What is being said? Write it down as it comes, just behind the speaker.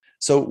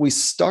So we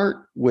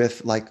start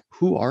with like,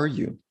 who are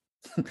you?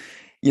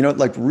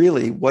 Like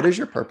really, what is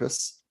your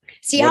purpose?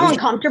 See how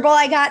uncomfortable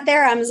I got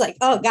there? I was like,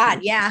 oh God,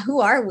 yeah, who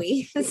are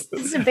we? This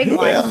is a big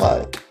one. Am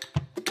I?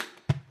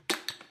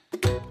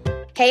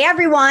 Hey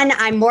everyone,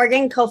 I'm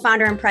Morgan,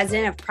 co-founder and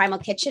president of Primal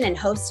Kitchen and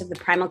host of the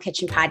Primal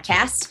Kitchen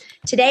podcast.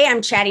 Today,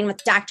 I'm chatting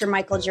with Dr.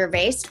 Michael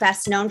Gervais,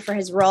 best known for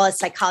his role as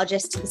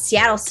psychologist to the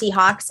Seattle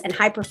Seahawks and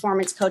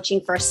high-performance coaching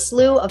for a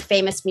slew of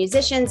famous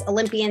musicians,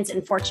 Olympians,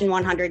 and Fortune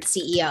 100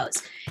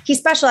 CEOs. He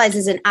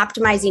specializes in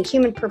optimizing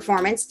human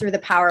performance through the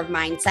power of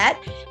mindset.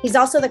 He's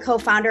also the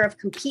co-founder of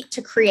Compete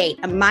to Create,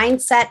 a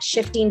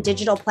mindset-shifting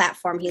digital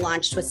platform he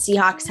launched with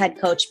Seahawks head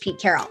coach Pete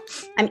Carroll.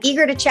 I'm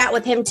eager to chat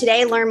with him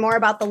today, learn more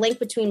about the link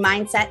between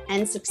mindset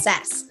and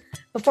success.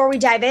 Before we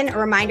dive in, a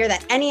reminder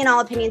that any and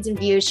all opinions and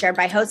views shared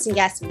by hosts and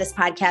guests of this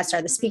podcast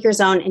are the speaker's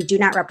own and do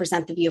not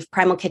represent the view of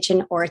Primal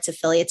Kitchen or its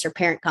affiliates or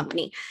parent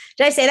company.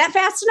 Did I say that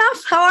fast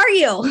enough? How are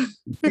you?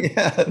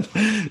 Yeah.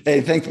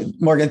 Hey,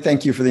 Morgan,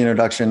 thank you for the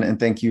introduction and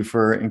thank you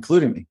for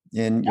including me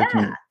in your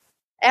community.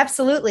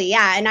 Absolutely.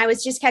 Yeah. And I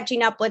was just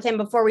catching up with him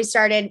before we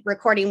started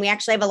recording. We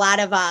actually have a lot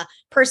of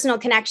personal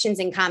connections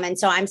in common.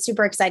 So I'm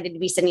super excited to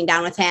be sitting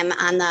down with him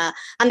on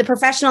the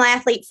professional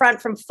athlete front,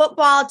 from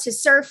football to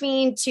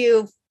surfing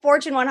to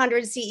Fortune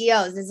 100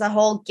 CEOs. Is a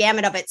whole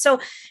gamut of it.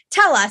 So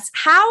tell us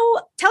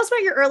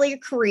about your earlier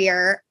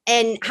career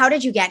and how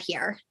did you get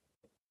here?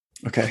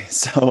 Okay.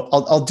 So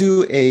I'll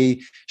do a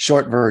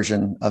short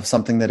version of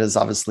something that is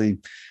obviously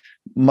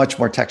much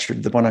more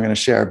textured than what I'm going to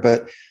share,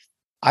 but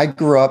I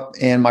grew up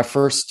and my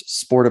first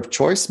sport of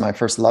choice, my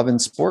first love in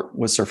sport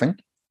was surfing.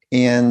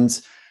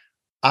 And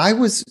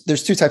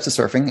there's two types of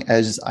surfing,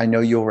 as I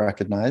know you'll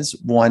recognize.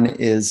 One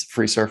is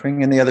free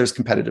surfing and the other is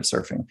competitive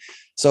surfing.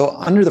 So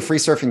under the free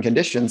surfing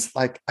conditions,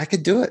 like I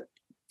could do it,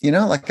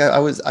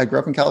 I grew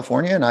up in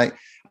California and I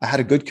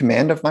had a good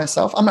command of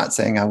myself. I'm not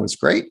saying I was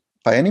great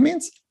by any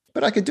means,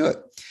 but I could do it.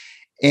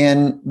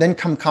 And then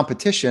come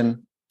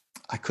competition,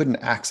 I couldn't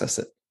access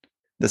it.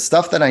 The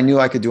stuff that I knew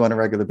I could do on a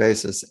regular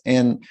basis.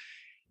 And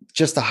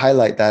just to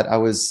highlight that, I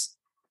was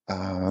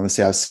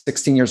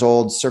 16 years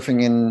old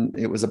surfing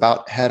it was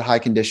about head high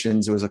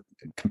conditions. It was a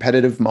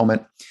competitive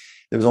moment.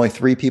 There was only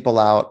 3 people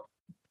out,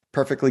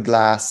 perfectly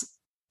glass,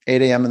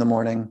 8 a.m. in the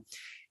morning.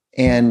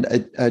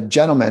 And a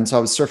gentleman, so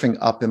I was surfing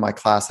up in my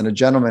class and a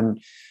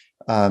gentleman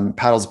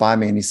paddles by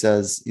me and he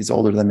says, he's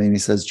older than me. And he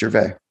says,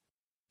 Gervais,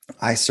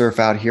 I surf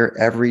out here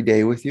every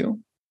day with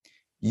you.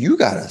 You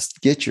got to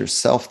get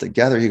yourself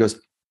together. He goes,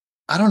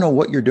 I don't know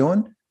what you're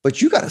doing,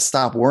 but you got to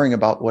stop worrying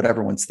about what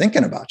everyone's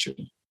thinking about you.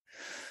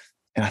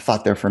 And I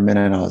thought there for a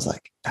minute and I was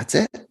like, that's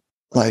it.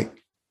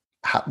 Like,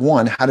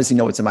 one, how does he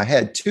know it's in my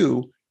head?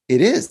 2,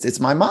 it's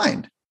my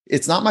mind.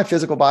 It's not my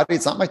physical body.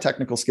 It's not my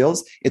technical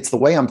skills. It's the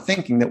way I'm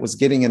thinking that was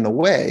getting in the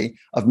way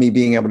of me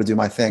being able to do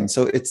my thing.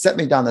 So it set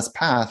me down this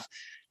path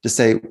to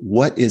say,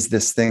 what is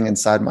this thing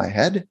inside my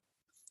head?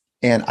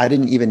 And I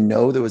didn't even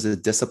know there was a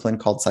discipline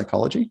called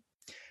psychology.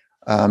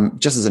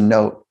 Just as a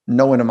note,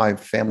 no one in my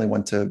family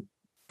went to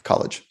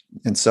college.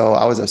 And so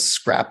I was a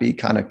scrappy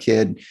kind of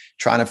kid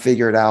trying to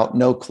figure it out,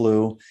 no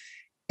clue.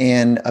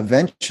 And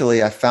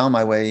eventually I found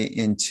my way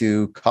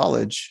into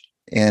college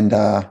and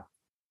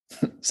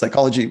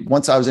psychology.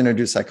 Once I was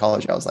introduced to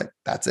psychology, I was like,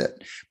 that's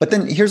it. But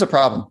then here's a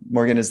problem,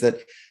 Morgan, is that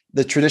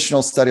the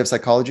traditional study of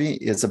psychology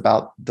is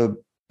about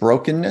the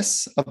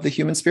brokenness of the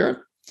human spirit.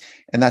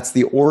 And that's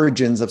the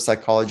origins of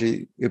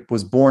psychology. It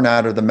was born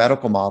out of the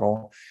medical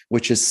model,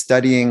 which is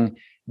studying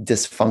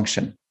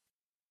dysfunction.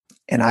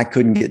 And I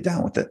couldn't get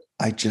down with it.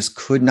 I just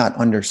could not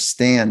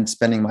understand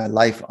spending my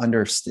life trying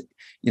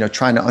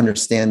to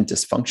understand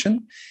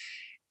dysfunction.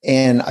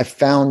 And I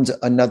found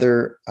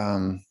another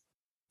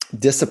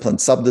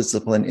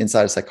subdiscipline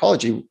inside of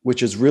psychology,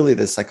 which is really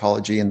the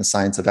psychology and the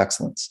science of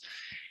excellence,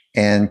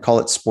 and call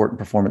it sport and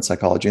performance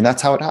psychology. And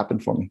that's how it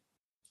happened for me.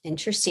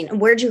 Interesting.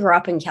 And where'd you grow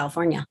up in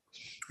California?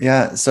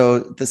 Yeah. So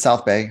the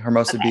South Bay,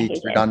 Hermosa Beach,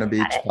 Redondo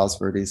Beach, Palos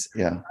Verdes.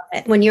 Yeah.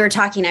 When you were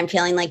talking, I'm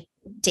feeling like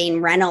Dane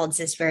Reynolds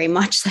is very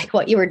much like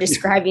what you were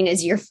describing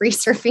as your free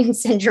surfing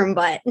syndrome,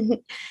 but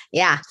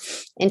yeah,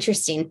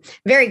 interesting.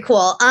 Very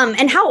cool.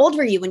 And how old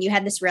were you when you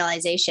had this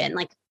realization?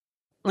 Like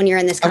when you're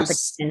in this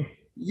competition?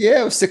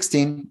 I was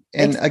 16.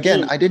 And 16.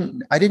 Again,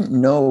 I didn't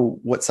know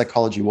what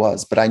psychology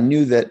was, but I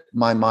knew that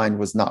my mind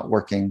was not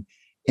working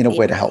in a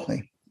way to help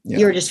me.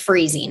 You were just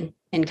freezing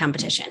in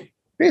competition.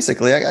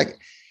 Basically, I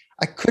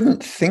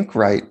couldn't think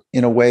right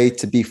in a way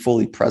to be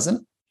fully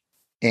present.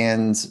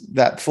 And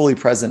that fully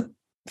present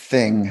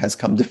thing has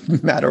come to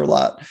matter a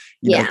lot,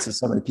 to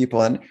so many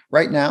people. And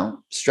right now,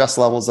 stress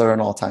levels are an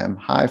all-time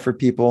high for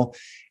people.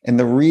 And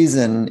the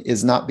reason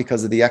is not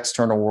because of the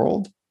external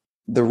world.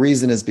 The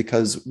reason is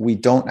because we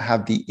don't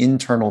have the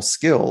internal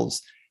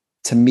skills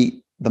to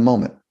meet the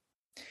moment.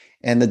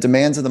 And the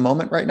demands of the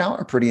moment right now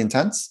are pretty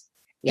intense.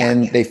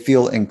 And they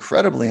feel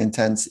incredibly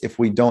intense if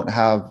we don't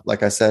have,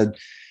 like I said,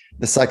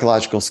 the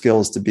psychological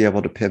skills to be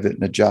able to pivot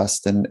and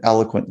adjust and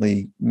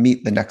eloquently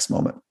meet the next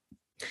moment.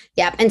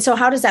 Yeah. And so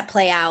how does that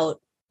play out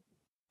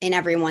in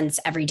everyone's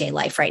everyday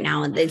life right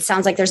now. And it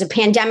sounds like there's a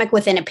pandemic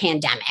within a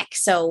pandemic.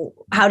 So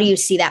how do you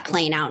see that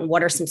playing out and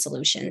what are some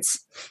solutions?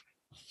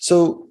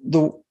 So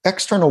the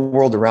external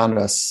world around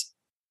us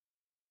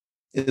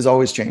is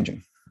always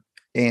changing.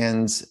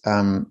 And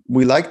our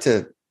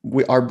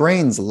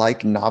brains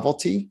like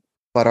novelty,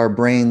 but our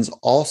brains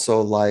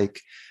also like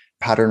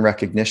pattern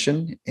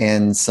recognition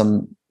and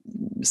some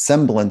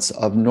semblance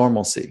of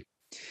normalcy.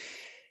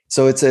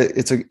 So it's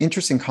an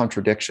interesting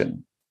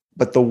contradiction.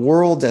 But the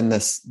world and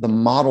the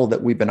model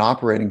that we've been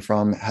operating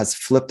from has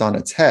flipped on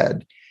its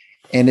head.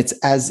 And it's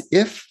as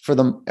if for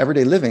the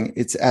everyday living,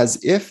 it's as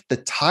if the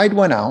tide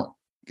went out.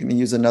 I'm going to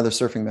use another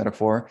surfing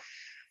metaphor.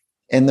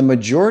 And the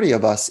majority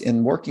of us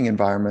in working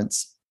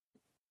environments,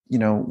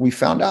 we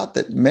found out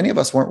that many of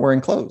us weren't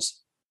wearing clothes.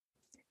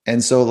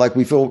 And so like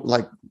we feel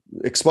like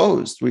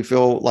exposed, we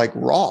feel like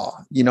raw,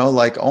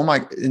 like, oh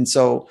my. And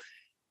so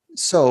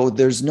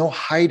there's no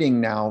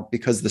hiding now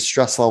because the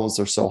stress levels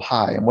are so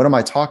high. And what am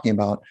I talking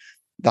about?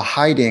 The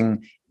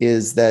hiding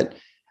is that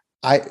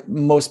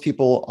most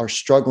people are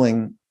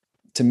struggling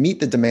to meet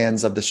the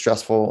demands of the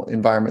stressful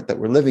environment that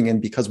we're living in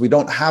because we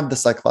don't have the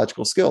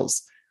psychological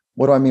skills.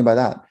 What do I mean by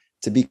that?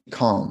 To be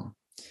calm,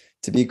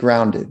 to be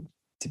grounded,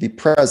 to be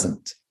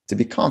present, to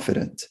be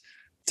confident,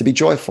 to be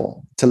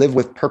joyful, to live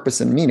with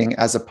purpose and meaning,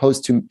 as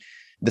opposed to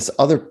this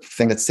other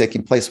thing that's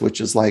taking place, which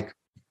is like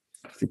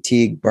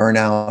fatigue,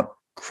 burnout,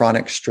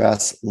 chronic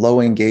stress, low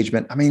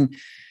engagement. I mean,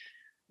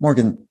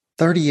 Morgan,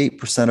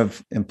 38%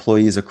 of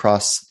employees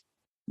across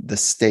the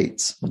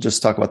states, we'll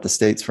just talk about the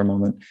states for a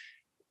moment,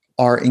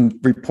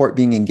 report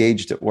being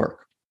engaged at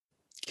work.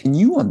 Can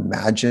you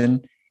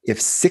imagine if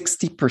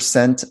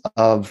 60%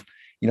 of,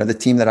 the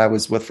team that I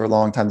was with for a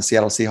long time, the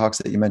Seattle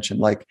Seahawks that you mentioned,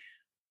 like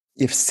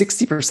if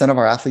 60% of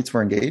our athletes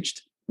were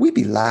engaged, we'd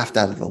be laughed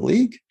out of the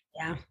league.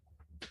 Yeah.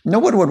 No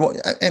one would.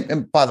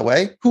 And by the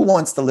way, who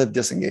wants to live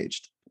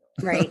disengaged?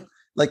 Right.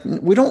 Like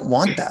we don't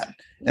want that.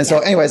 And so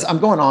anyways, I'm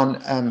going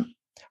on.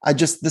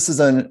 This is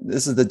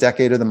the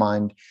decade of the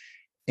mind.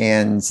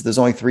 And there's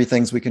only three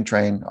things we can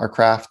train: our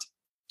craft,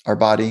 our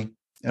body,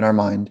 and our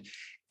mind.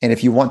 And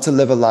if you want to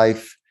live a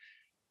life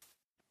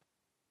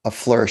of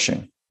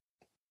flourishing,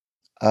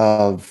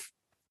 of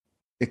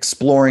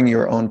exploring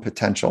your own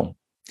potential,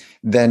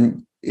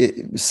 then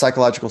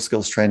psychological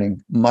skills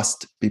training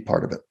must be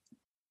part of it.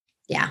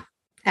 Yeah.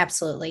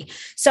 Absolutely.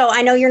 So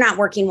I know you're not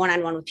working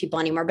one-on-one with people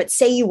anymore, but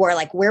say you were,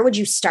 like, where would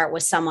you start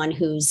with someone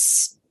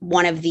who's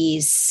one of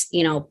these,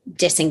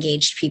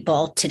 disengaged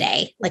people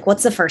today? Like,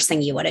 what's the first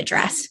thing you would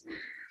address?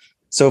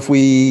 So if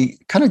we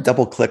kind of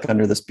double click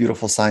under this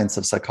beautiful science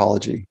of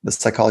psychology, the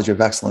psychology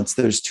of excellence,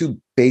 there's two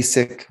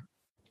basic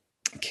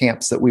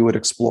camps that we would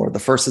explore. The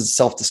first is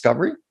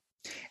self-discovery,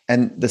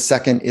 and the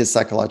second is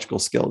psychological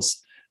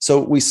skills.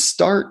 So we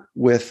start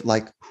with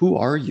like, who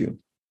are you?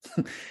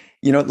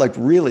 Like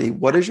really,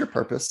 what is your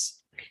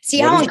purpose? See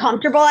how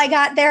uncomfortable I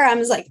got there? I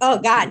was like, oh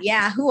God,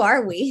 yeah. Who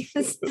are we?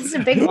 This is a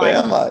big one.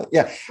 Am I?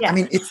 Yeah. I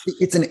mean,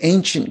 it's an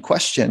ancient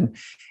question.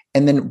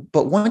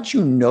 But once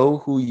you know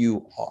who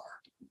you are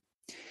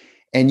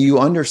and you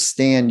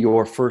understand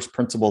your first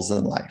principles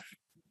in life,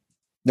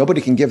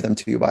 nobody can give them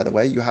to you, by the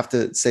way. You have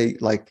to say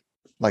like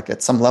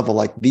at some level,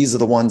 like these are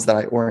the ones that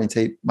I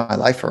oriented my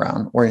life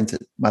around,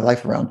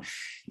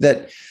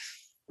 that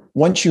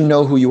once you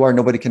know who you are,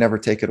 nobody can ever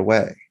take it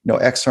away. No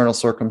external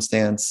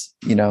circumstance,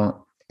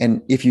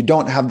 and if you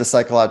don't have the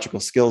psychological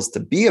skills to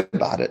be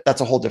about it,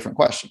 that's a whole different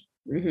question.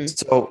 Mm-hmm.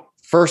 So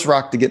first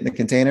rock to get in the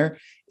container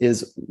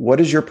is, what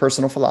is your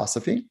personal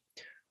philosophy?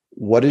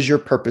 What is your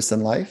purpose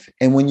in life?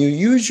 And when you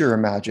use your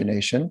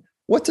imagination,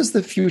 what does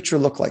the future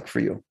look like for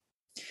you?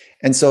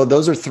 And so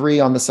those are three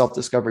on the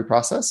self-discovery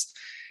process.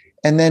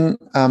 And then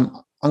I'm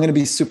going to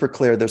be super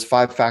clear. There's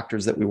 5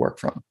 factors that we work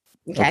from.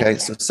 Okay.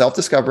 So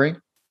self-discovery,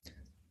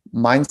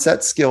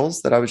 mindset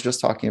skills that I was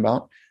just talking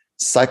about,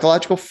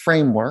 psychological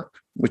framework,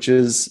 which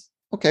is,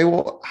 okay,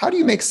 well, how do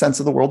you make sense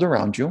of the world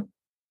around you?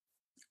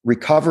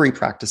 Recovery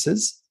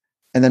practices,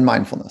 and then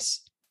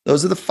mindfulness.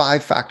 Those are the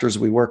 5 factors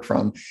we work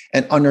from.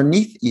 And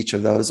underneath each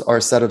of those are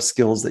a set of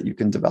skills that you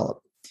can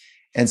develop.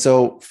 And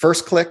so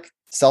first click,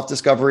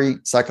 self-discovery,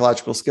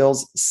 psychological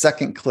skills.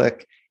 Second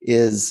click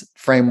is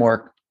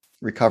framework,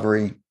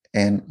 recovery,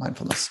 and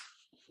mindfulness.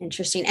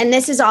 Interesting. And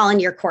this is all in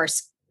your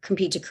course,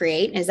 Compete to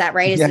Create. Is that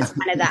right? Is this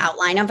kind of the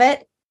outline of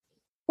it?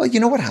 Well, you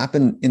know what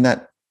happened in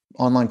that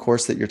online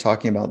course that you're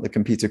talking about, the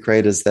Compete to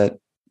Create, is that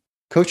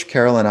Coach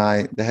Carroll and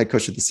I, the head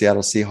coach of the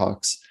Seattle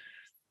Seahawks,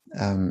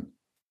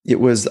 it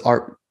was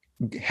our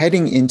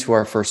heading into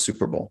our first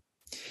Super Bowl.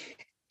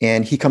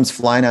 And he comes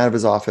flying out of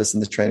his office in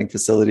the training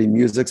facility,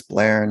 music's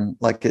blaring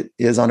like it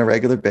is on a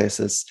regular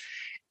basis.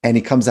 And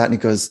he comes out and he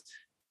goes,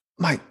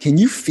 Mike, can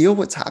you feel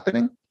what's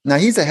happening? Now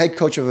he's a head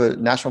coach of a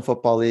National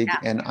Football League,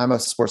 and I'm a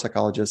sports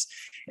psychologist.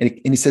 And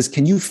he says,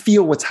 can you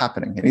feel what's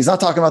happening? And he's not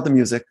talking about the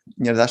music.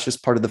 That's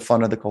just part of the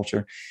fun of the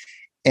culture.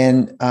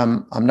 And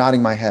I'm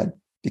nodding my head,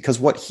 because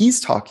what he's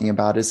talking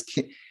about is,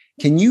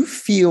 can you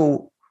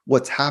feel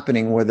what's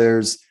happening where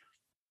there's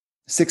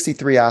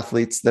 63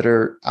 athletes that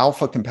are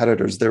alpha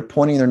competitors? They're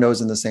pointing their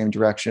nose in the same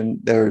direction.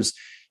 There's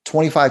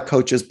 25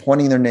 coaches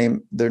pointing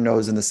their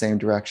nose in the same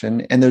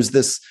direction. And there's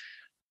this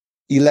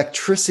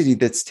electricity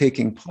that's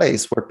taking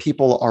place where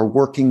people are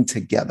working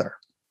together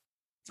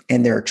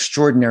and they're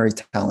extraordinarily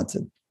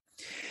talented.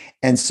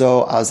 And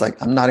so I was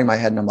like, I'm nodding my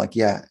head and I'm like,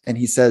 yeah. And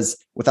he says,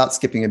 without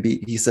skipping a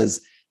beat, he says,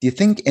 do you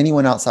think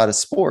anyone outside of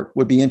sport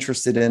would be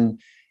interested in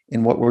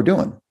what we're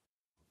doing?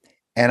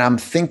 And I'm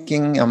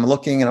thinking, I'm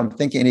looking and I'm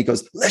thinking, and he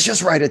goes, let's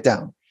just write it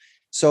down.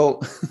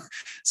 So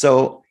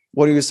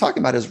what he was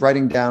talking about is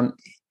writing down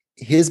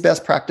his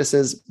best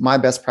practices, my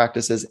best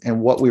practices,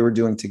 and what we were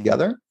doing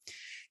together.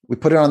 We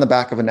put it on the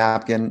back of a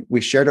napkin.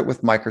 We shared it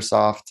with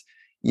Microsoft.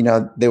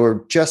 They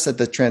were just at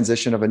the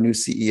transition of a new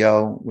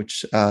CEO,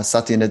 which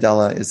Satya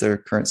Nadella is their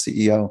current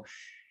CEO.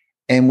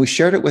 And we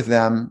shared it with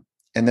them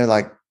and they're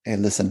like, hey,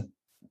 listen,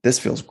 this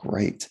feels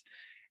great.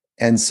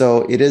 And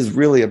so it is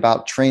really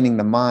about training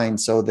the mind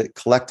so that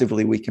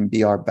collectively we can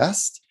be our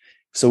best,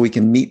 so we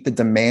can meet the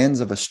demands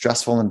of a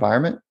stressful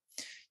environment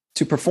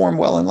to perform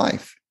well in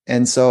life.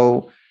 And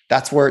so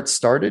that's where it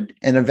started.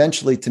 And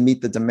eventually, to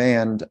meet the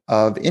demand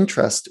of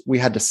interest, we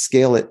had to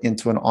scale it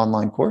into an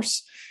online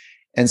course.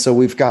 And so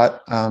we've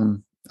got,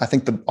 I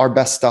think, our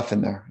best stuff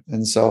in there.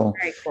 And so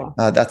very cool.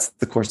 That's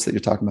the course that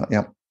you're talking about.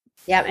 Yeah.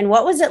 Yeah. And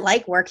what was it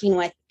like working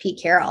with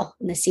Pete Carroll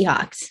and the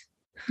Seahawks?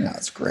 Yeah,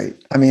 it's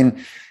great. I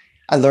mean,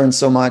 I learned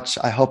so much.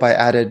 I hope I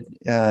added,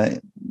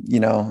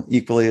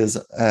 equally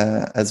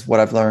as what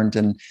I've learned.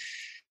 And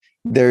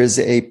there is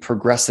a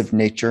progressive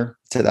nature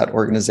to that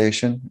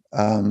organization.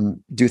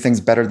 Do things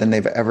better than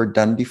they've ever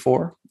done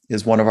before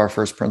is one of our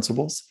first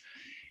principles.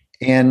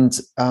 And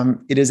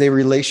it is a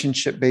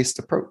relationship-based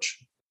approach.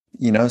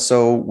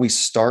 So we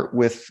start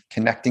with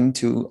connecting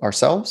to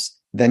ourselves,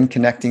 then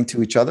connecting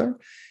to each other,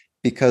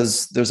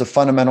 because there's a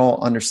fundamental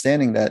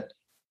understanding that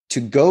to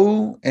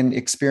go and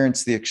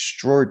experience the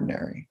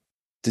extraordinary,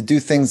 to do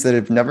things that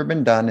have never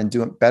been done and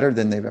do it better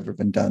than they've ever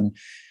been done,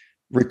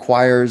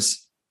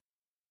 requires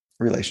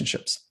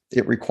relationships.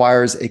 It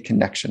requires a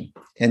connection.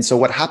 And so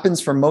what happens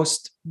for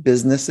most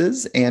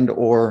businesses and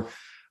or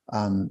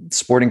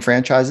sporting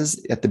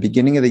franchises at the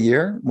beginning of the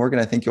year, Morgan,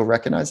 I think you'll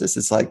recognize this.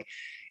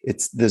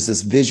 There's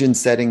this vision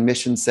setting,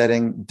 mission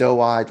setting,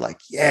 doe-eyed, like,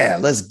 yeah,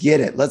 let's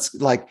get it.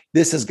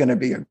 This is going to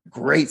be a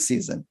great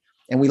season.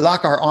 And we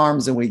lock our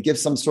arms and we give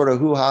some sort of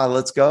hoo-ha,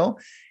 let's go.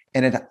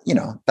 And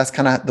that's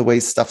kind of the way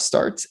stuff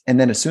starts. And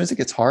then as soon as it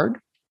gets hard,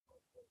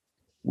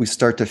 we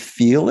start to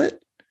feel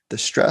it, the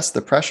stress,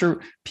 the pressure.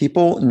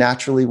 People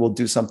naturally will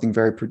do something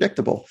very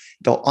predictable.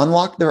 They'll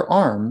unlock their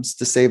arms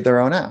to save their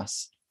own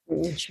ass.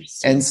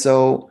 Interesting. And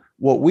so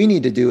what we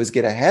need to do is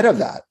get ahead of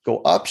that,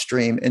 go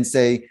upstream and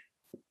say,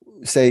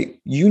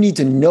 you need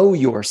to know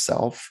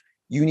yourself.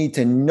 You need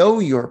to know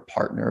your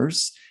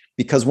partners,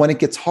 because when it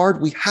gets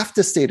hard, we have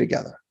to stay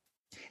together.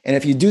 And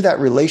if you do that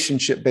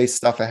relationship-based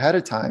stuff ahead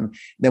of time,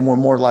 then we're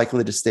more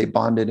likely to stay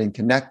bonded and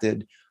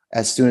connected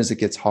as soon as it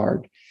gets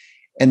hard.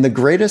 And the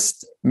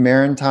greatest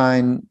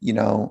maritime,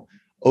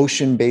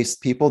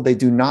 ocean-based people, they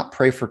do not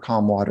pray for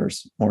calm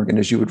waters, Morgan,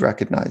 as you would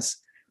recognize.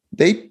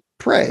 They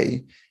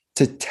pray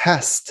to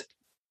test,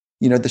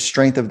 the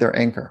strength of their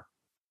anchor.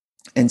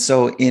 And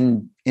so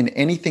in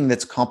anything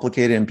that's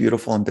complicated and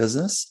beautiful in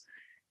business,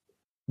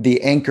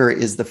 the anchor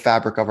is the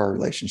fabric of our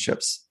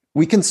relationships.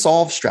 We can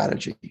solve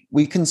strategy.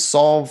 We can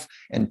solve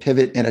and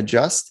pivot and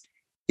adjust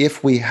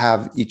if we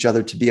have each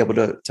other to be able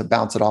to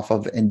bounce it off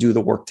of and do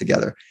the work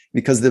together.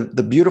 Because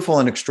the beautiful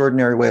and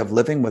extraordinary way of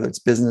living, whether it's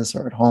business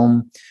or at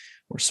home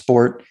or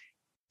sport,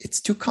 it's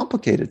too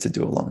complicated to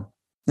do alone.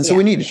 And so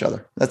we need each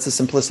other. That's the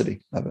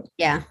simplicity of it.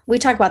 Yeah. We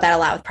talk about that a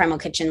lot with Primal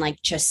Kitchen,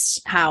 like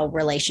just how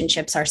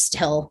relationships are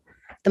still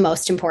the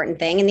most important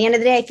thing. And at the end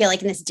of the day, I feel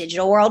like in this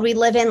digital world we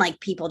live in, like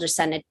people just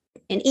send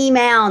an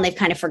email and they've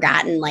kind of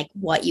forgotten like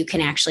what you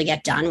can actually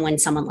get done when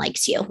someone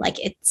likes you.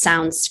 Like it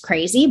sounds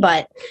crazy,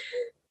 but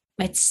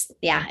it's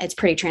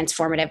pretty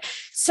transformative.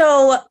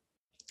 So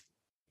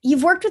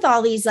you've worked with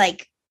all these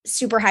like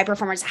super high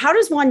performers. How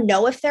does one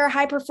know if they're a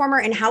high performer,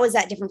 and how is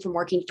that different from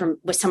working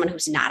with someone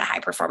who's not a high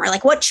performer?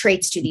 Like what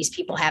traits do these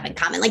people have in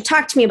common? Like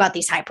talk to me about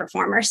these high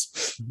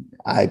performers.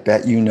 I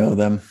bet you know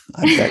them.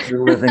 I bet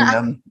you're living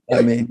them.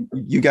 I mean,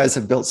 you guys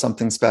have built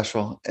something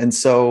special. And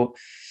so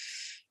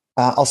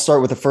I'll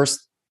start with the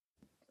first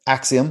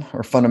axiom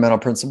or fundamental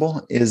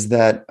principle is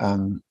that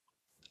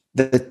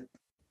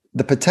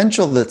the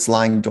potential that's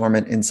lying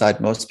dormant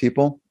inside most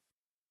people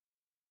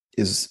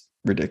is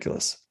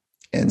ridiculous.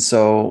 And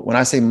so when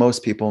I say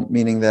most people,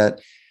 meaning that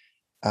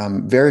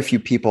very few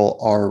people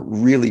are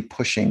really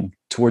pushing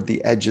toward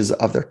the edges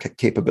of their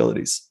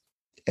capabilities.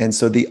 And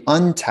so the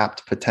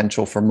untapped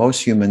potential for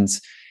most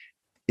humans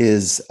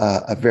is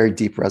a very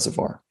deep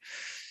reservoir.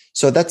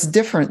 So that's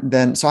different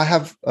than, so I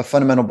have a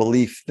fundamental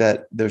belief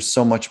that there's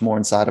so much more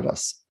inside of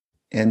us.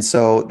 And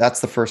so that's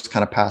the first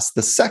kind of pass.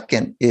 The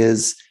second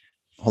is,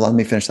 hold on, let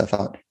me finish that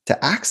thought.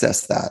 To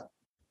access that,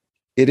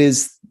 it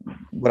is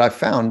what I've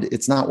found,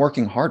 it's not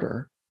working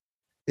harder.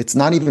 It's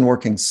not even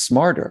working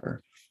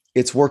smarter.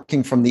 It's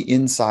working from the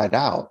inside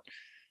out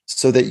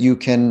so that you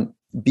can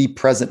be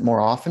present more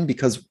often.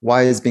 Because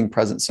why is being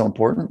present so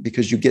important?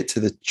 Because you get to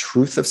the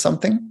truth of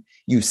something.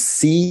 You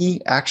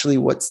see actually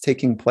what's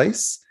taking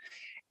place.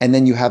 And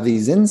then you have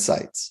these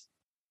insights.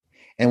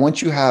 And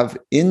once you have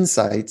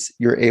insights,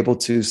 you're able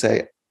to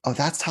say, oh,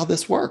 that's how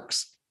this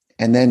works.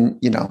 And then,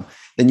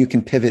 then you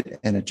can pivot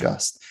and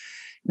adjust.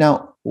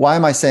 Now, why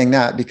am I saying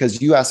that? Because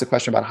you asked a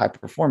question about high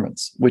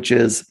performance, which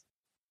is,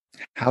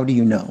 how do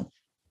you know?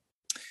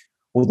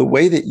 Well, the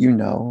way that you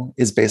know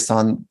is based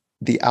on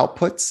the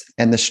outputs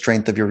and the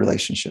strength of your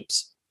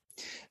relationships.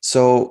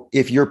 So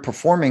if you're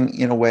performing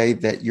in a way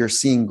that you're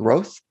seeing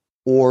growth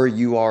or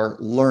you are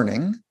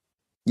learning,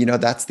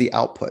 that's the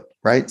output,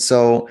 right?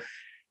 So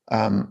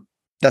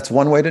that's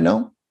one way to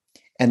know.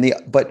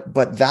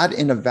 But that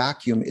in a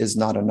vacuum is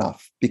not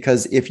enough,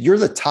 because if you're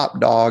the top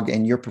dog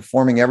and you're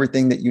performing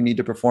everything that you need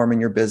to perform in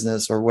your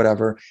business or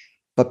whatever,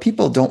 but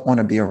people don't want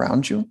to be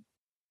around you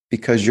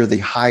because you're the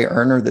high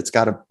earner that's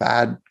got a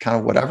bad kind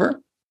of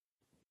whatever,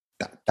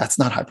 that's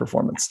not high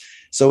performance.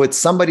 So it's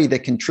somebody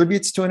that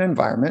contributes to an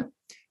environment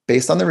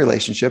based on the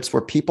relationships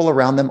where people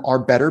around them are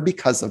better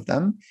because of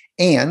them,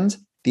 and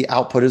the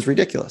output is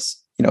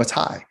ridiculous. It's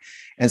high.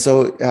 And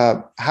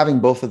so having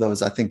both of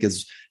those, I think,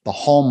 is the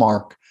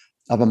hallmark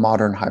of a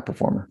modern high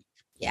performer.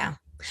 Yeah.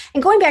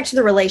 And going back to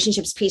the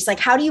relationships piece, like,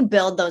 how do you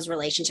build those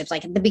relationships?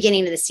 Like at the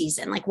beginning of the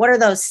season, like what are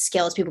those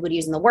skills people could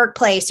use in the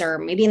workplace or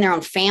maybe in their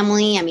own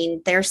family? I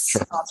mean, there's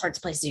all sorts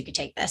of places you could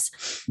take this.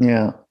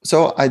 Yeah.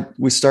 So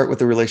we start with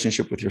the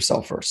relationship with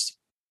yourself first.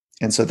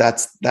 And so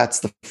that's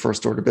the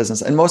first order of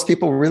business. And most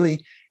people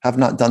really have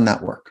not done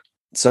that work.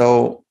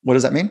 So what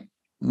does that mean?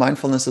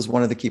 Mindfulness is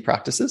one of the key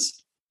practices.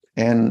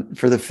 And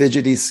for the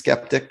fidgety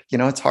skeptic,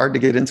 it's hard to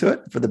get into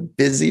it. For the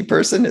busy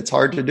person, it's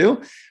hard to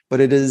do,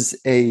 but it is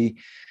a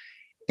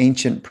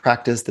ancient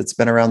practice that's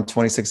been around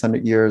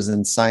 2,600 years,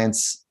 and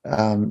science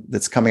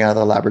that's coming out of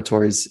the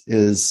laboratories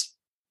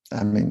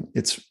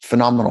it's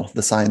phenomenal.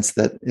 The science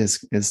that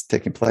is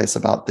taking place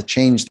about the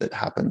change that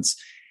happens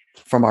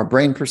from our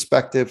brain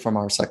perspective, from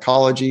our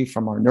psychology,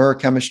 from our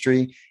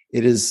neurochemistry.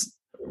 It is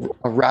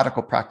a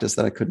radical practice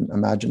that I couldn't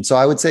imagine. So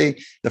I would say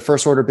the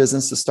first order of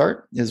business to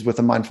start is with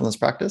a mindfulness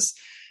practice.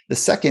 The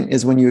second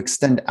is when you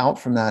extend out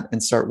from that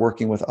and start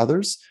working with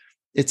others.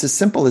 It's as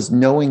simple as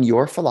knowing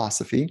your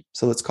philosophy.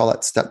 So let's call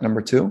that step number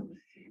 2,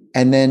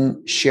 and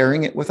then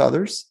sharing it with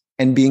others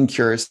and being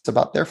curious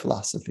about their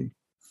philosophy.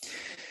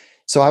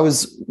 So I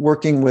was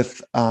working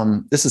with,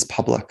 this is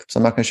public, so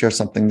I'm not going to share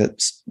something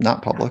that's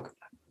not public.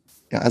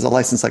 Yeah, as a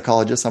licensed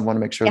psychologist, I want to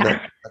make sure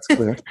that that's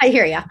clear. I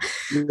hear you.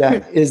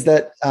 Yeah, is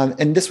that,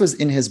 and this was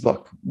in his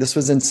book. This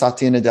was in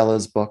Satya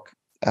Nadella's book,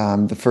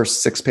 the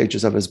first 6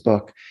 pages of his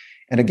book.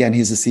 And again,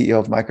 he's the CEO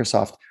of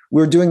Microsoft.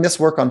 We were doing this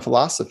work on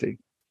philosophy.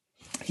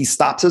 He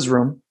stops his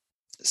room,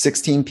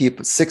 16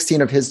 people,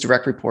 16 of his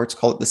direct reports,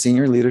 call it the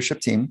senior leadership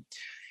team.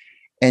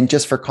 And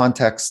just for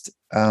context,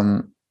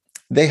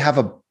 they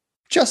have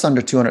just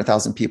under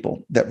 200,000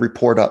 people that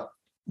report up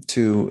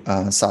to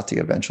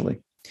Satya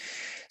eventually.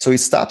 So he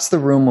stops the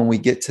room when we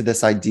get to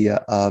this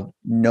idea of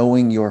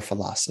knowing your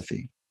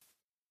philosophy.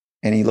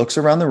 And he looks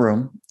around the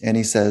room and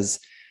he says,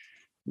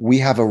 we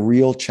have a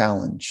real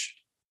challenge.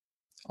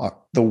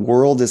 The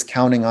world is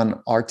counting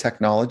on our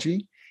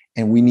technology,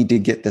 and we need to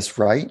get this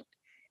right.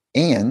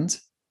 And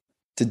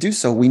to do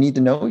so, we need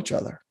to know each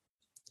other.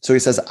 So he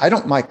says,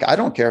 Mike, I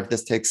don't care if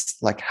this takes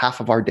like half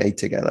of our day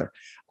together.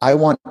 I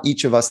want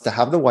each of us to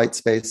have the white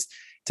space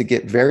to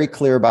get very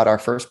clear about our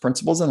first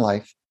principles in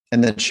life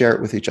and then share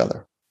it with each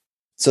other,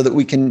 so that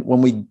we can,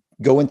 when we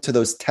go into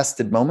those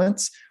tested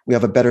moments, we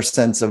have a better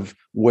sense of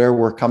where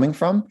we're coming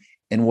from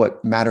and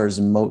what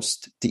matters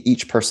most to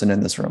each person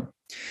in this room.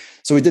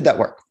 So we did that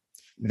work.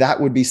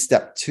 That would be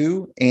step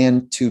 2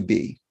 and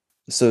 2B.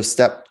 So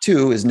step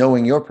 2 is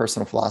knowing your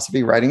personal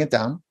philosophy, writing it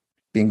down,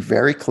 being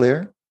very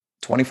clear,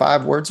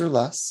 25 words or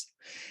less,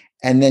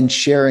 and then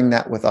sharing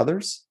that with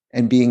others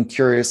and being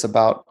curious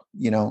about,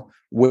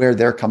 where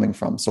they're coming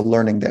from. So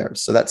learning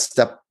theirs. So that's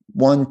step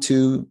 1,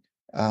 2,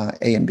 A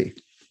and B.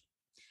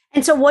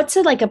 And so what's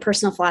a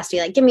personal philosophy?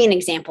 Like, give me an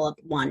example of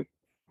one.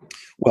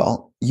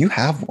 Well, you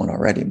have one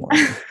already,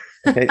 Morgan.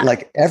 Okay?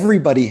 Like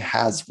everybody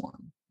has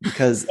one,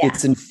 because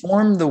it's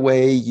informed the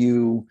way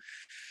you,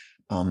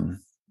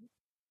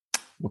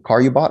 what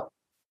car you bought,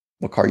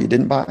 what car you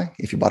didn't buy,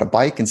 if you bought a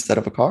bike instead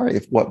of a car,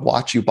 what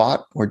watch you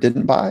bought or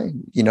didn't buy,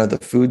 the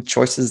food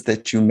choices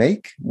that you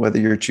make, whether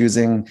you're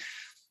choosing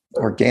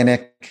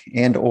organic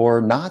and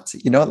or not,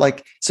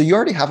 so you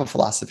already have a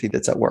philosophy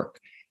that's at work.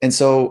 And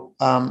so,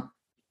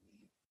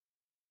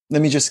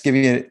 let me just give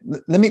you,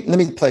 let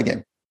me play a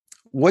game.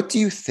 What do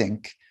you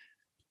think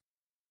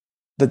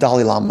the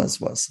Dalai Lama's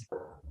was?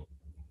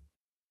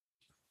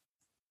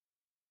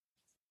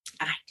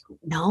 I don't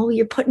know.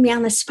 You're putting me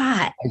on the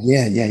spot.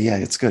 Yeah.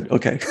 It's good.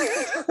 Okay.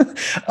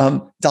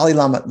 Dalai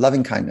Lama,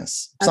 loving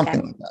kindness,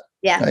 something like that.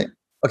 Yeah. Right?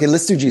 Okay.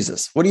 Let's do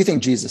Jesus. What do you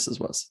think Jesus's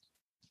was?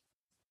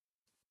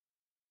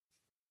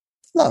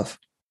 Love.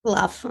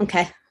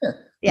 Okay.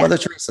 Yeah. Mother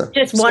Teresa.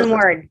 Just one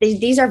word.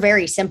 These are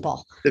very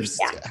simple.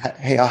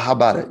 Hey, how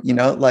about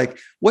it?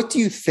 What do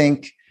you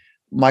think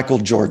Michael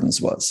Jordan's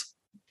was?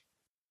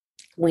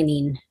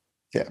 Winning.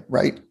 Yeah.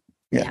 Right.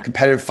 Yeah.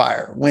 Competitive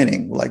fire,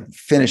 winning, like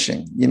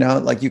finishing,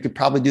 like you could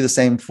probably do the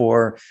same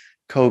for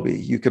Kobe.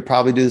 You could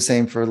probably do the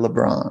same for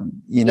LeBron,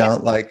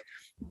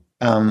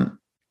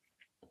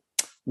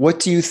 what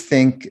do you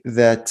think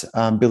that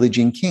Billie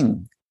Jean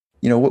King,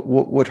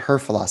 what would her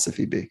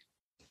philosophy be?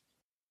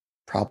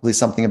 Probably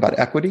something about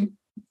equity,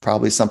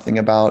 probably something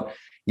about,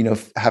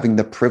 having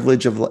the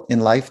privilege in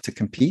life to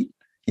compete.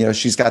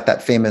 She's got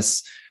that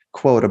famous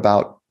quote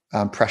about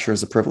pressure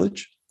is a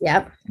privilege.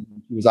 Yep.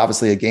 It was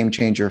obviously a game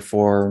changer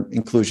for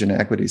inclusion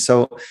and equity.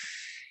 So,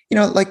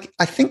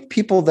 I think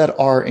people that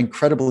are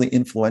incredibly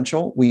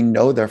influential, we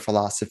know their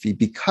philosophy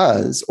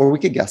or we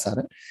could guess at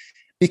it,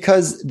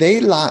 because they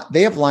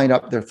have lined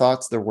up their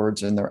thoughts, their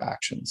words, and their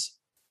actions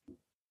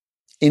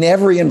in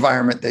every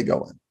environment they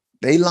go in.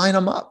 They line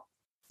them up.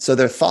 So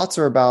their thoughts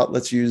are about,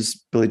 let's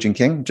use Billie Jean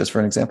King just for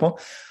an example.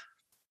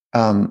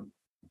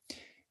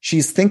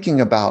 She's thinking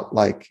about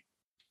let's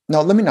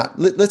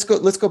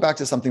go back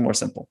to something more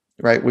simple,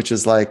 right? Which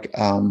is I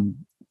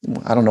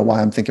don't know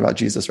why I'm thinking about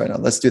Jesus right now.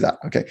 Let's do that.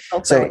 Okay.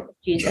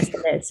 Jesus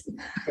it is.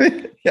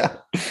 Yeah.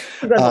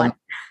 Good one.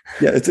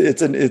 Yeah.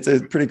 It's a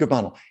pretty good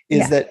model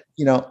that,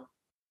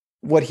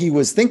 what he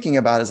was thinking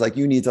about is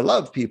you need to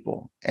love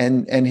people,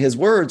 and his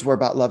words were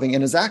about loving,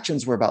 and his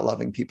actions were about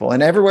loving people.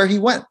 And everywhere he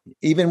went,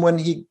 even when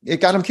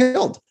it got him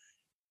killed.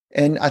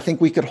 And I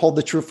think we could hold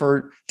the truth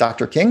for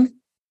Dr. King,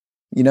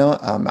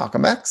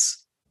 Malcolm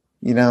X,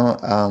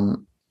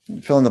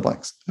 fill in the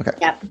blanks. Okay.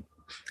 Yep.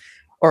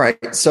 All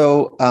right.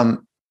 So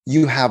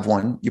you have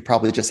one. You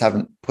probably just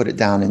haven't put it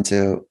down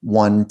into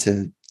 1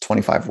 to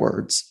 25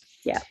 words.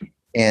 Yeah.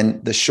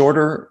 And the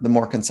shorter, the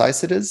more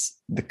concise it is,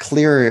 the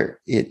clearer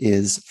it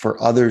is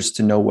for others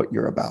to know what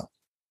you're about.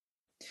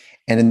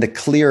 And then the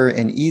clearer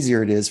and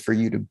easier it is for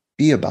you to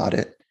be about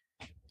it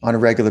on a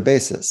regular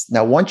basis.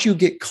 Now, once you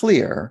get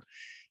clear,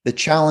 the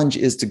challenge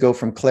is to go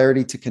from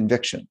clarity to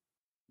conviction.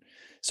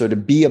 So to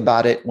be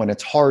about it when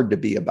it's hard to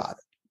be about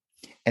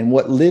it. And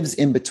what lives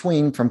in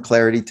between from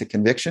clarity to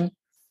conviction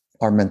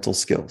are mental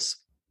skills.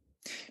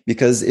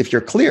 Because if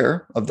you're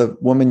clear of the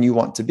woman you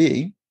want to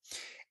be,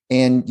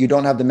 and you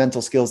don't have the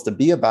mental skills to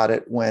be about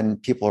it when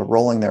people are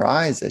rolling their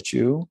eyes at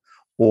you,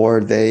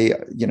 or they,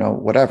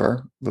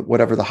 whatever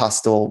the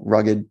hostile,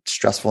 rugged,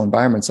 stressful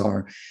environments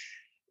are,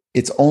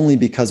 it's only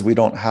because we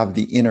don't have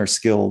the inner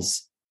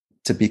skills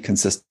to be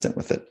consistent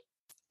with it.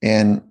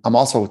 And I'm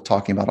also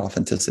talking about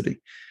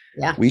authenticity.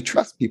 Yeah. We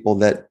trust people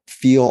that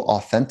feel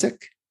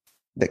authentic,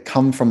 that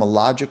come from a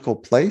logical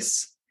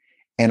place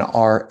and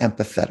are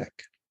empathetic.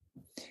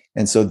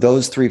 And so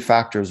those 3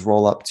 factors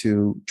roll up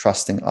to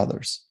trusting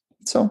others.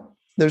 So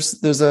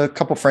there's a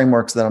couple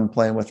frameworks that I'm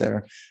playing with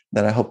there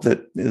that I hope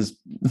that is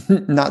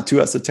not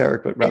too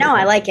esoteric, but rather. No,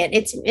 I like it.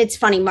 It's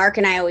funny. Mark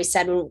and I always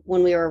said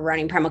when we were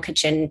running Primal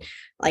Kitchen,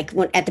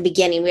 at the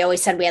beginning, we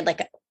always said we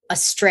had a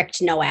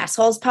strict no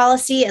assholes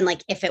policy.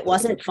 And if it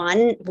wasn't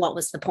fun, what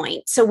was the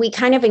point? So we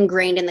kind of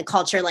ingrained in the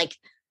culture,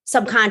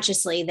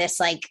 subconsciously, this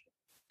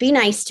be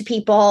nice to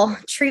people,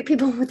 treat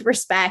people with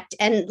respect,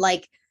 and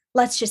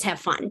let's just have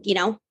fun.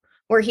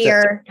 We're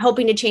here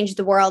hoping to change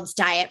the world's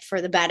diet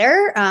for the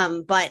better.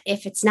 But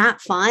if it's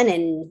not fun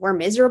and we're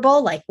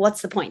miserable,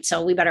 what's the point?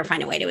 So we better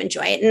find a way to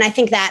enjoy it. And I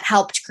think that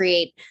helped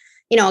create,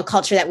 a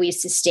culture that we've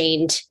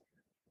sustained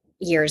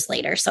years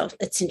later. So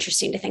it's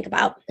interesting to think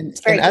about. And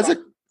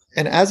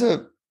as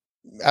a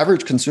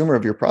average consumer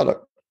of your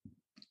product,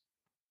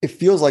 it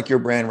feels like your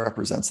brand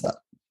represents that.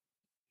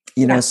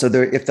 So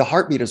if the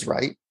heartbeat is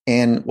right,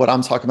 and what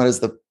I'm talking about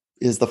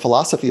is the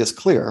philosophy is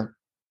clear,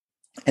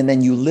 and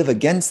then you live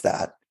against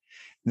that,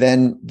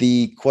 then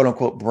the quote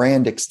unquote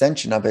brand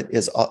extension of it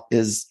is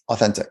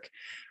authentic.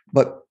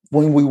 But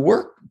when we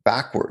work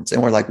backwards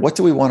and we're what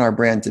do we want our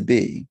brand to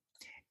be?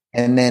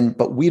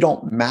 But we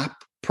don't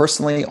map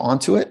personally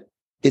onto it.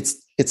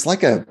 It's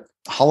like a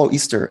hollow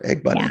Easter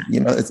egg bunny.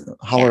 Yeah. It's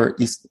hollow.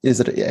 Yeah. Is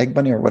it an egg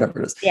bunny or whatever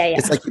it is? Yeah.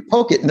 It's you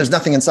poke it and there's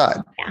nothing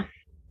inside.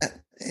 Yeah.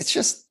 It's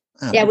just,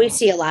 we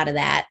see a lot of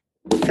that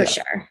for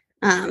sure.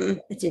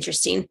 It's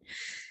interesting.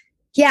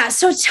 Yeah.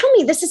 So tell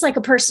me, this is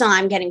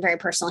I'm getting very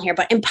personal here,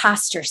 but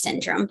imposter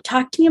syndrome.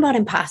 Talk to me about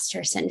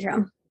imposter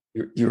syndrome.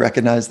 You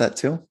recognize that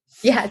too?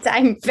 Yeah.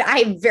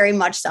 I very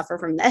much suffer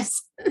from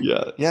this.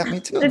 Yeah. Yeah, me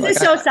too. This is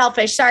so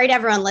selfish. Sorry to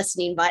everyone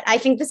listening, but I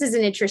think this is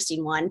an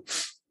interesting one,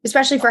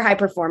 especially for high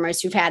performers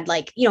who've had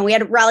we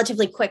had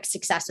relatively quick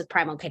success with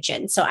Primal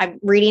Kitchen. So I'm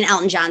reading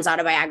Elton John's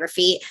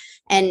autobiography,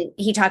 and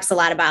he talks a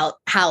lot about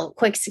how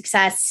quick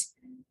success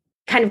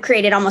kind of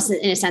created almost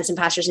in a sense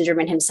imposter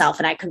syndrome in himself.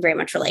 And I could very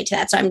much relate to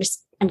that. So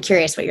I'm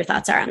curious what your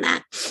thoughts are on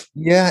that.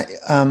 Yeah.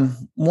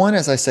 One,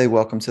 as I say,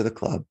 welcome to the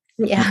club.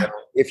 Yeah.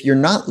 If you're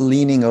not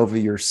leaning over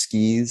your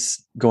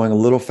skis, going a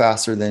little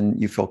faster than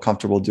you feel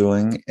comfortable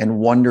doing, and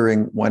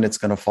wondering when it's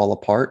going to fall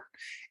apart,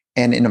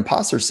 and in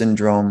imposter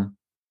syndrome,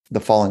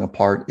 the falling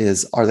apart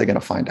is, are they going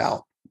to find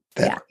out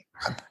that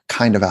I'm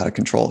kind of out of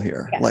control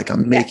here? Yeah.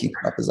 I'm making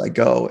it up as I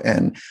go.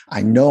 And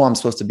I know I'm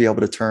supposed to be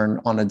able to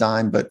turn on a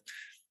dime, but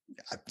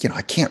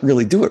I can't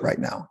really do it right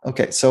now.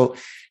 Okay. So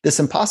this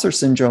imposter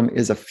syndrome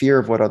is a fear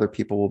of what other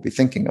people will be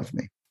thinking of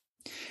me.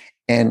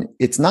 And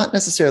it's not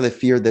necessarily a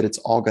fear that it's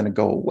all going to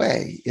go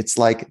away. It's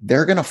like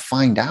they're going to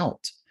find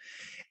out.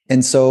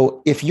 And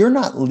so if you're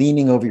not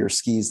leaning over your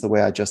skis the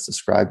way I just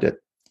described it,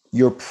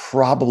 you're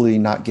probably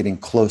not getting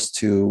close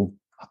to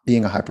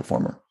being a high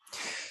performer.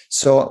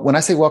 So when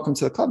I say welcome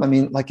to the club, I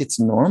mean, like, it's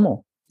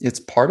normal. It's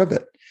part of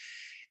it.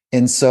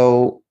 And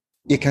so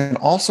it can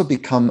also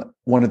become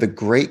one of the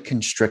great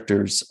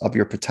constrictors of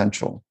your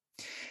potential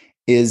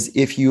is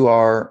if you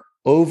are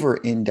over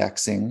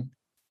indexing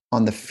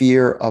on the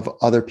fear of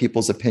other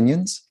people's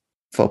opinions,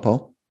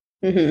 FOPO.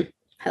 Mm-hmm.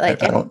 I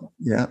like it.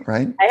 Yeah,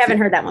 right. I haven't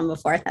heard that one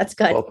before. That's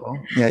good.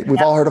 FOPO. Yeah,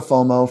 we've all heard of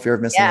FOMO, fear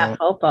of missing out. Yeah,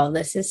 FOPO.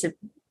 This is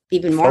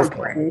even more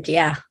important.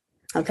 Yeah.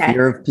 Okay.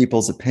 Fear of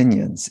people's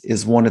opinions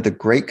is one of the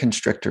great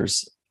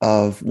constrictors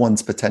of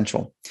one's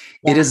potential.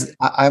 Yeah. It is.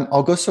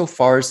 I'll go so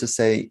far as to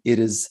say it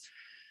is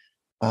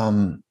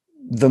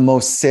the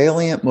most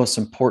salient, most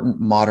important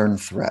modern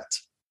threat.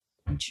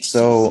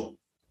 So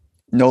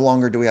no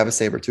longer do we have a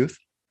saber tooth.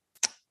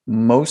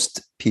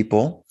 Most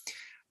people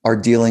are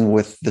dealing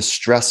with the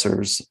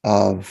stressors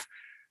of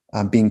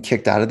being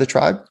kicked out of the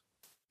tribe.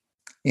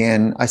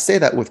 And I say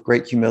that with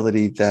great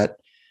humility that,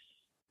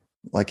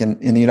 like in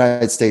the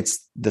United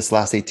States, this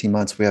last 18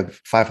 months, we have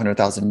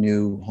 500,000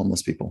 new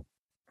homeless people.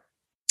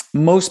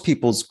 Most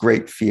people's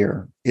great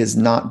fear is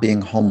not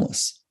being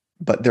homeless,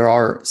 but there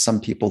are some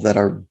people that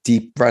are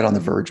deep right on the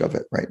verge of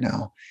it right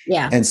now.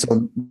 Yeah. And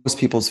so most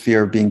people's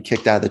fear of being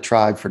kicked out of the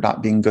tribe for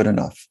not being good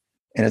enough.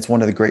 And it's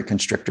one of the great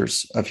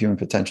constrictors of human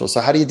potential.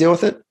 So how do you deal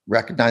with it?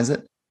 Recognize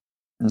it,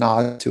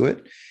 nod to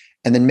it,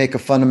 and then make a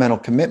fundamental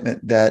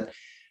commitment that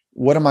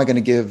what am I going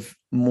to give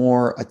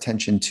more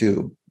attention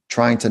to?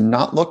 Trying to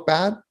not look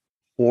bad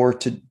or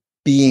to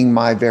being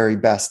my very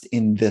best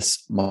in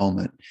this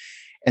moment.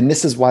 And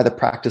this is why the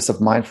practice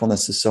of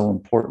mindfulness is so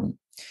important,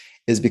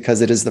 is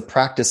because it is the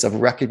practice of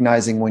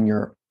recognizing when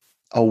you're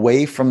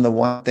away from the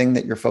one thing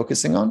that you're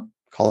focusing on,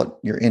 call it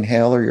your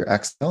inhale or your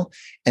exhale,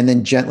 and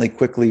then gently,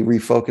 quickly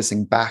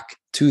refocusing back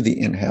to the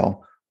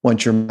inhale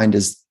once your mind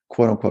is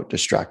quote unquote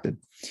distracted.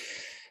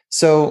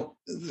 So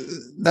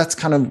that's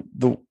kind of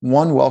the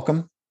one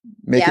welcome,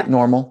 make it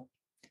normal.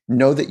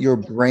 Know that your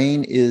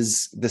brain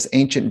is, this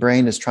ancient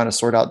brain is trying to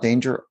sort out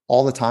danger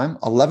all the time,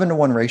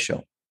 11-to-1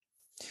 ratio.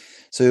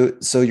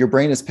 So your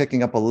brain is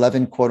picking up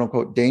 11 quote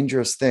unquote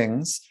dangerous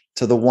things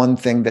to the one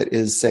thing that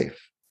is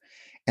safe.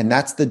 And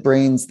that's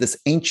this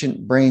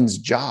ancient brain's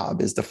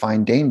job, is to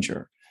find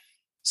danger.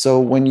 So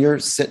when you're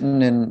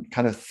sitting and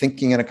kind of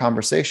thinking in a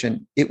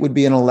conversation, it would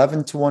be an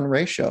 11-to-1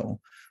 ratio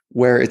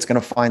where it's going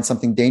to find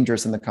something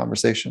dangerous in the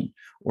conversation,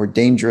 or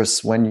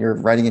dangerous when you're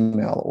writing an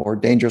email, or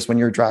dangerous when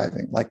you're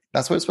driving. Like,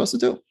 that's what it's supposed to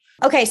do.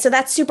 Okay. So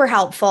that's super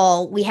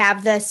helpful. We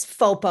have this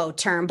FOPO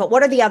term, but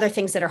what are the other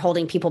things that are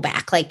holding people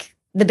back? Like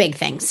the big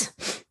things.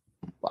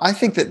 I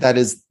think that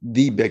is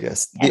the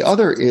biggest. Yes. The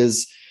other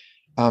is,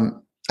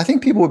 I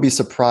think people would be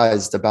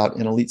surprised about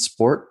in elite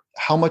sport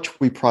how much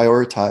we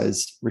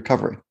prioritize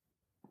recovery.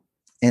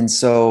 And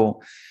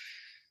so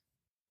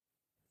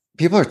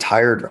people are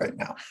tired right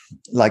now.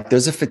 Like,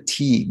 there's a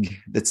fatigue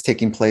that's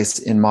taking place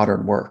in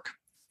modern work.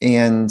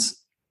 And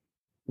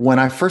when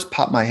I first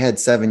popped my head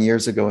 7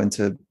 years ago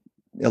into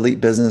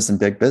elite business and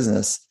big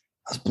business,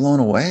 I was blown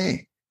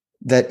away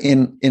that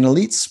in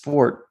elite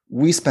sport,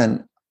 we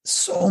spend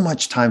so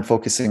much time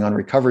focusing on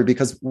recovery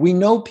because we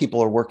know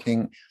people are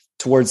working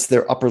towards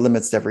their upper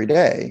limits every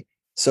day.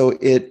 So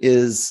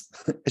it's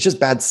just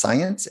bad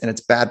science and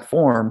it's bad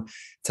form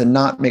to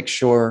not make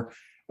sure,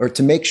 or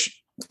to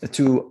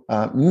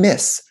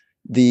miss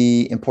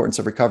the importance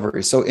of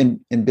recovery. So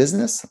in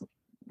business,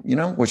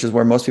 which is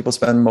where most people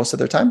spend most of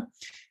their time,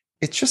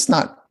 it's just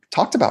not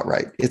talked about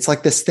right. It's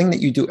like this thing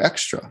that you do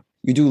extra,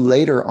 you do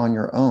later on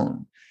your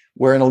own.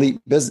 Where in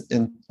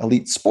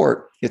elite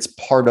sport, it's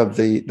part of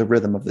the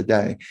rhythm of the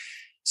day.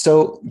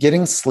 So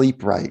getting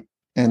sleep right,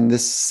 and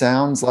this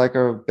sounds like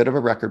a bit of a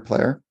record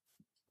player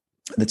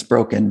that's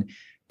broken,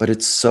 but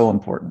it's so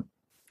important.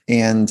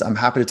 And I'm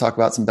happy to talk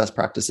about some best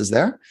practices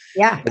there.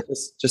 Yeah. But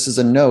just as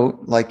a note,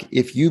 like,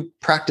 if you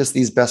practice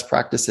these best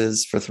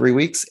practices for 3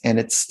 weeks and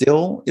it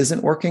still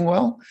isn't working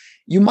well,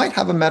 you might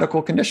have a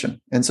medical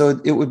condition. And so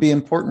it would be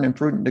important and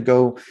prudent to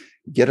go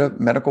get a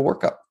medical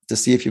workup to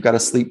see if you've got a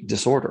sleep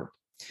disorder.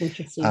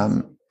 Interesting.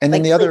 And like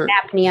then the other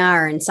apnea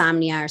or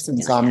insomnia or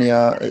something.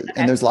 Okay.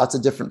 And there's lots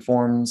of different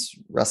forms,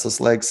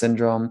 restless leg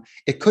syndrome.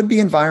 It could be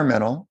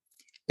environmental.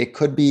 It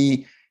could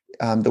be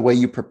the way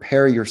you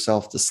prepare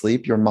yourself to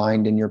sleep, your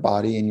mind and your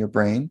body and your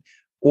brain,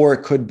 or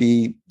it could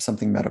be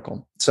something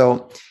medical.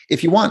 So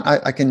if you want,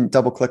 I can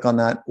double click on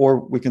that, or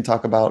we can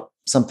talk about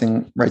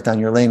something right down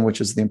your lane,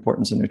 which is the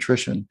importance of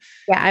nutrition.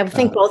 Yeah, I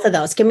think both of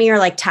those. Give me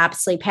your top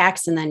sleep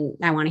hacks, and then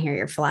I want to hear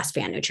your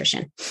philosophy on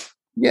nutrition.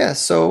 Yeah.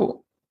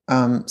 So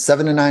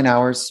 7 to 9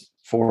 hours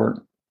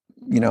for,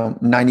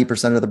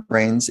 90% of the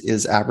brains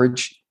is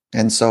average.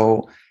 And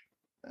so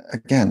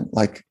again,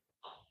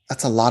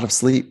 that's a lot of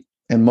sleep,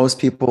 and most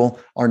people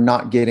are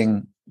not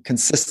getting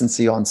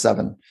consistency on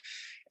 7.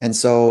 And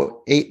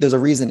so 8, there's a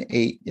reason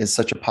 8 is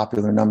such a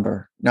popular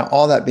number. Now,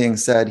 all that being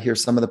said,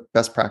 here's some of the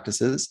best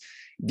practices.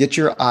 get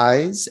your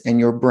eyes and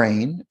your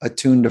brain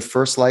attuned to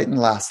first light and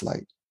last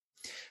light.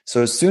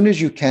 So as soon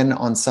as you can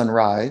on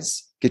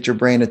sunrise, get your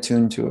brain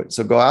attuned to it.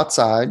 So go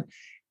outside.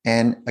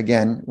 And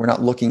again, we're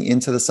not looking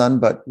into the sun,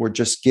 but we're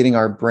just getting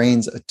our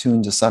brains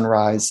attuned to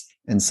sunrise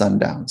and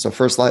sundown. So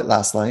first light,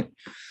 last light.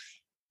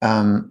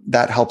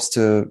 That helps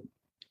to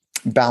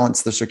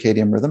balance the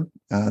circadian rhythm,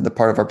 the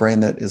part of our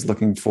brain that is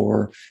looking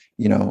for,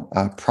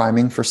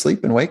 priming for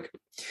sleep and wake.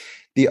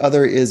 The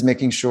other is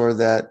making sure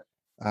that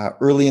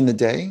early in the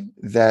day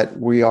that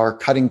we are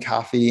cutting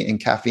coffee and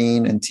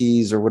caffeine and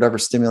teas or whatever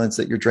stimulants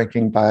that you're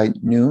drinking by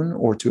noon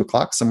or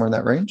 2:00, somewhere in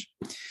that range.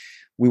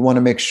 We want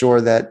to make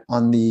sure that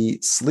on the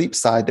sleep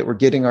side that we're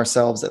getting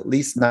ourselves at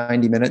least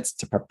 90 minutes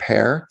to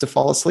prepare to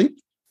fall asleep.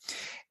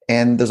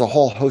 And there's a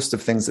whole host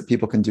of things that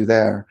people can do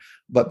there.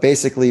 But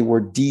basically, we're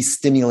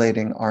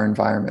de-stimulating our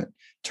environment,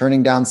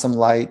 turning down some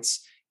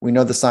lights. We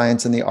know the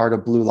science and the art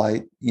of blue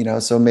light,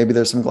 so maybe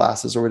there's some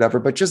glasses or whatever,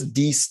 but just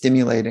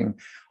de-stimulating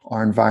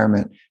our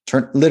environment.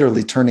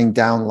 Literally turning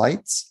down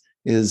lights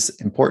is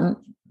important.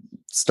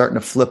 Starting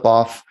to flip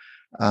off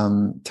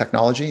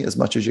technology as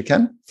much as you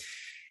can.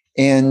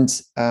 And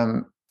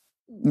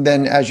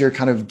then as you're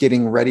kind of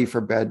getting ready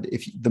for bed,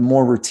 the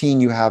more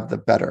routine you have, the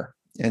better.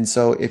 And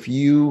so if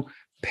you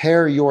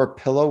pair your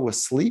pillow with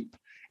sleep,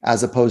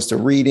 as opposed to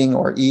reading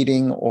or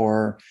eating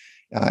or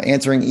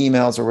answering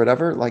emails or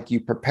whatever, like you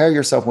prepare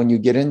yourself when you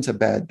get into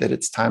bed that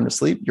it's time to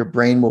sleep, your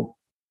brain will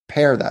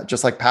pair that,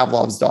 just like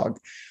Pavlov's dog.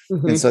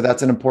 Mm-hmm. And so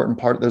that's an important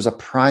part. There's a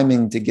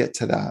priming to get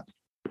to that.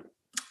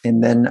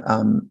 And then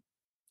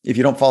if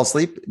you don't fall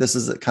asleep, this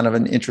is kind of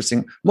an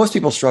interesting, most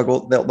people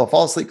struggle. They'll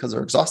fall asleep because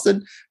they're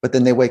exhausted, but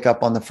then they wake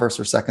up on the first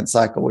or second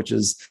cycle, which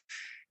is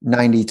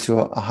 90 to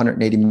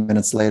 180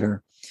 minutes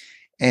later.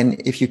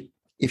 And if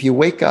you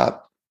wake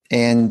up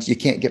and you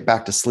can't get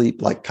back to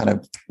sleep, like kind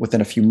of within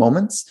a few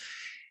moments,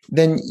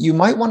 then you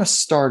might want to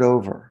start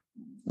over.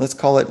 Let's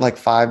call it like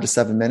 5 to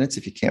 7 minutes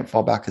if you can't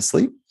fall back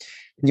asleep.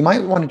 You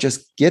might want to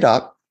just get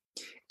up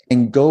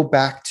and go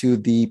back to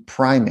the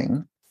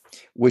priming,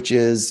 which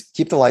is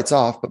keep the lights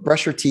off, but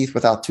brush your teeth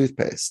without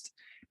toothpaste,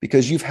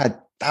 because you've had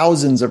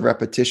thousands of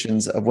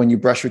repetitions of when you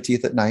brush your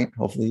teeth at night,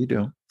 hopefully you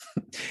do,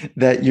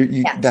 that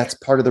that's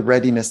part of the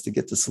readiness to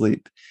get to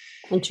sleep.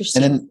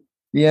 Interesting. And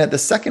then, the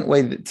second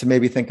way to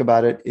maybe think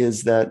about it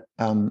is that,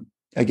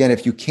 again,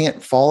 if you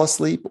can't fall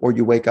asleep or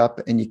you wake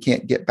up and you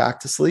can't get back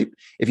to sleep,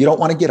 if you don't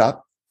want to get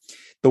up,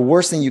 the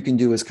worst thing you can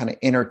do is kind of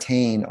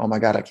entertain, oh my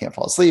God, I can't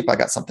fall asleep. I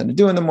got something to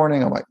do in the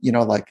morning. I'm like,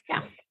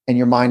 and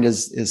your mind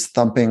is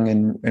thumping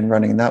and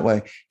running in that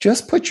way.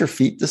 Just put your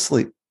feet to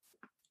sleep.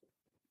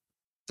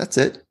 That's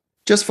it.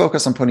 Just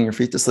focus on putting your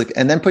feet to sleep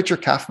and then put your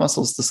calf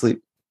muscles to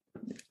sleep.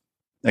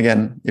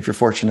 Again, if you're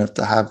fortunate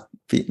to have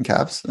feet and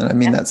calves, and I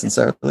mean that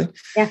sincerely.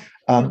 Yeah.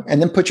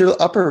 And then put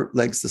your upper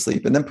legs to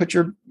sleep, and then put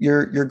your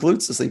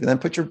glutes to sleep, and then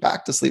put your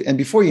back to sleep. And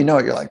before you know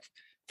it, you're like,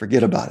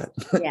 forget about it.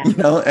 Yeah.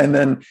 And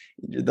then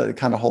the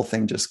kind of whole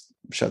thing just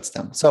shuts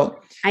down. So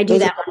I do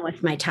that one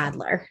with my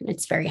toddler.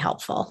 It's very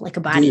helpful, like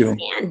a body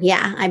scan.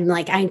 Yeah. I'm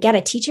like, I got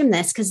to teach him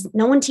this because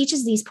no one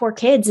teaches these poor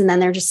kids, and then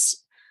they're just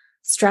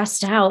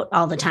stressed out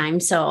all the time.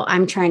 So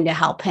I'm trying to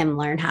help him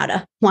learn how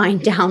to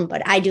wind down,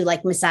 but I do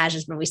like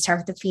massages where we start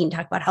with the feet and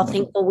talk about how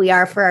thankful we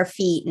are for our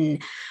feet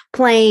and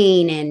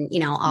playing and,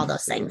 all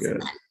those things.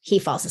 And then he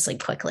falls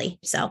asleep quickly.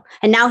 So,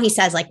 and now he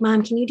says like,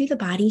 Mom, can you do the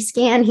body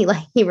scan? He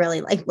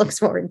really looks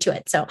forward to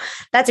it. So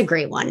that's a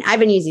great one. I've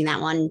been using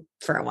that one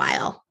for a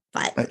while,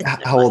 but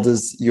how old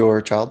is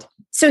your child?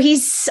 So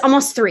he's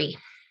almost 3.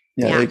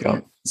 Yeah. There you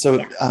go.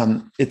 So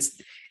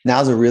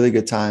now's a really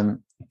good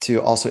time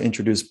to also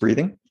introduce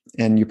breathing.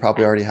 And you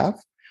probably already have,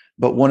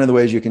 but one of the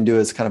ways you can do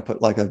is kind of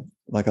put like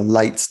a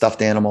light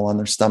stuffed animal on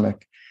their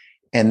stomach.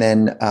 And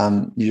then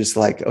you just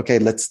like, okay,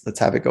 let's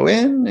have it go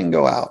in and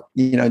go out,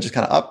 just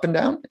kind of up and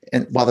down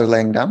and while they're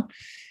laying down.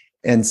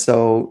 And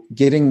so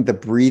getting the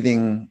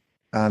breathing,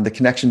 the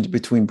connection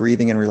between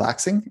breathing and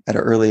relaxing at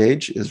an early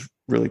age is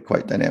really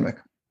quite dynamic.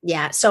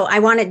 Yeah. So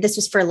this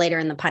was for later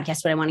in the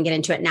podcast, but I want to get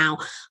into it now.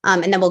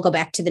 And then we'll go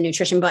back to the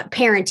nutrition, but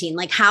parenting,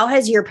 like how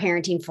has your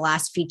parenting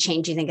philosophy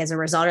changed, you think, as a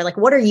result? Or like,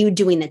 what are you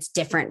doing that's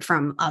different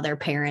from other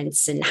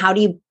parents? And how do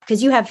you,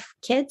 because you have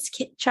kids,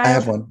 child? I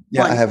have one.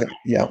 Yeah, I have it.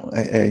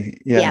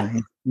 Yeah.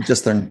 He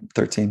just turned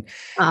 13.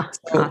 Oh,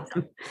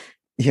 awesome.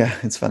 Yeah,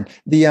 it's fun.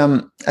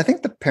 I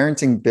think the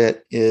parenting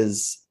bit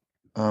is,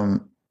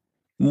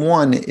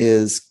 one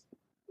is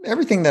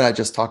everything that I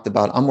just talked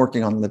about. I'm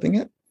working on living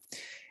it.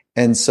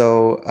 And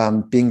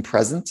so being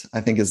present, I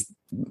think, is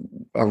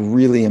a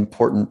really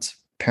important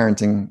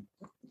parenting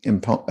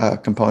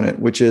component,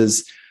 which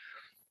is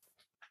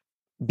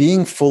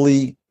being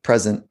fully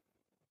present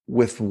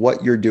with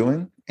what you're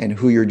doing and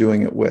who you're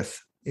doing it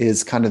with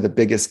is kind of the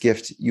biggest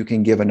gift you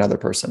can give another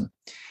person.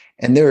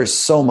 And there is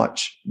so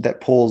much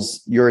that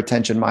pulls your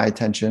attention, my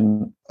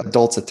attention,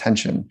 adults'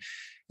 attention,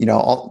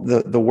 all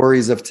the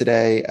worries of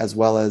today, as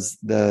well as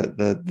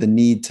the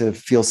need to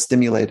feel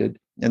stimulated.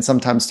 And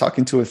sometimes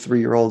talking to a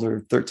 3-year-old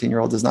or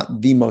 13-year-old is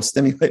not the most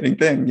stimulating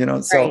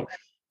thing, So,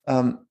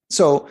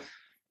 so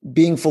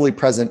being fully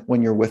present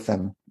when you're with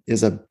them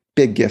is a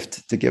big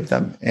gift to give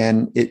them.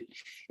 And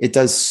it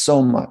does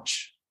so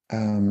much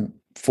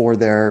for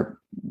their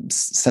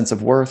sense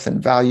of worth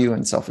and value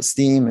and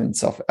self-esteem and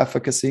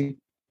self-efficacy.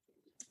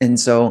 And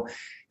so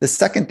the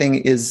second thing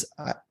is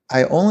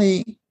I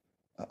only,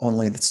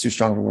 that's too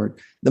strong of a word.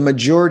 The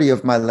majority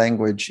of my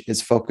language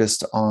is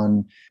focused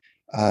on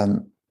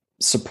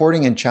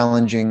supporting and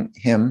challenging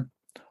him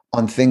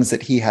on things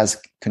that he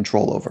has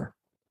control over.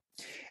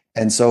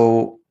 And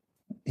so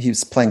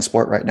he's playing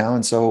sport right now.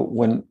 And so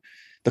when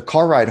the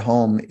car ride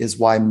home is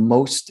why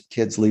most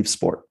kids leave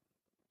sport.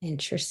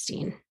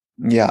 Interesting.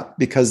 Yeah,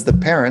 because the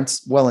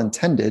parents,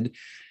 well-intended,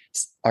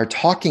 are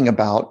talking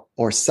about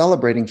or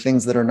celebrating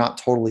things that are not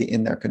totally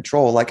in their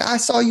control. Like, I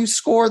saw you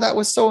score. That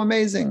was so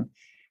amazing.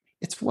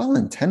 It's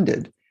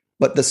well-intended,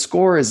 but the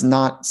score is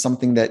not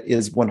something that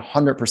is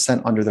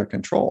 100% under their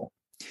control.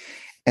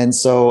 And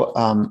so,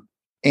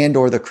 and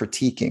or the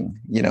critiquing,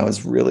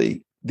 is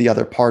really the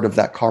other part of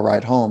that car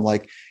ride home.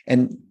 Like,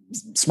 and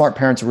smart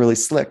parents are really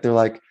slick. They're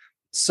like,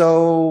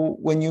 so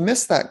when you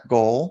missed that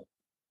goal,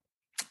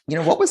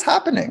 what was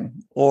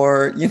happening?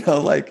 Or,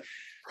 like,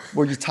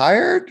 were you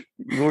tired?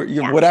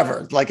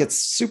 Whatever. Like, it's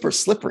super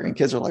slippery and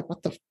kids are like,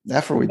 what the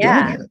F are we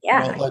doing here?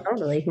 Yeah,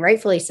 totally.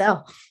 Rightfully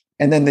so.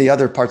 And then the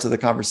other parts of the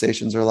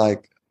conversations are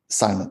like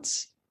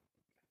silence.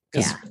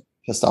 Because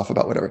pissed off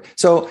about whatever.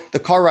 So the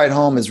car ride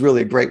home is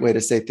really a great way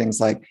to say things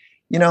like,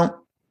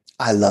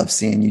 I love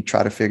seeing you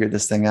try to figure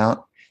this thing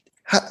out.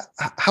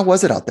 How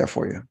was it out there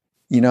for you?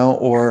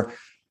 Or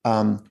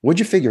what'd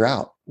you figure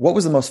out? What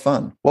was the most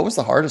fun? What was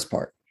the hardest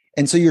part?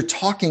 And so you're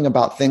talking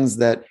about things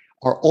that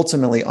are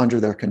ultimately under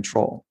their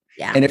control.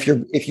 Yeah. And if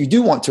you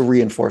do want to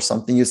reinforce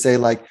something, you say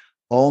like,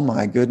 oh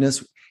my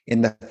goodness,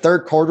 in the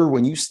third quarter,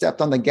 when you stepped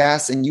on the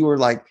gas and you were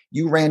like,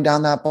 you ran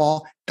down that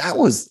ball, that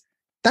was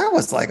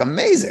like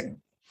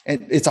amazing.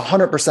 And it's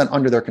 100%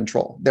 under their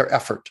control, their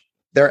effort,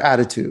 their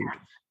attitude. Yeah.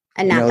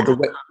 And not the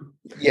way,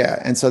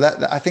 and so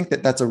that I think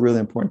that's a really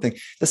important thing.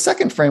 The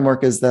second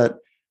framework is that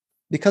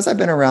because I've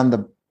been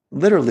around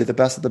literally the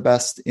best of the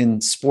best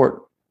in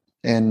sport,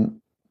 and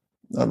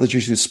let's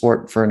just use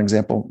sport for an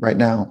example right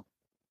now.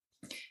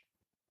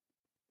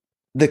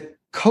 The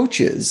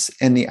coaches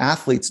and the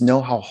athletes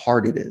know how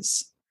hard it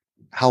is,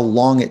 how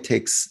long it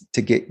takes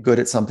to get good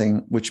at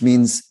something, which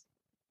means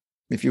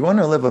if you want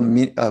to live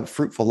a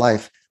fruitful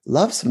life,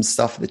 love some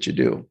stuff that you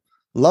do.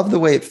 Love the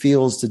way it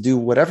feels to do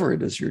whatever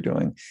it is you're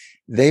doing.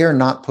 They are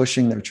not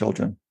pushing their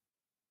children.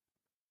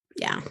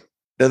 Yeah.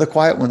 They're the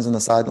quiet ones on the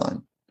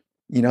sideline.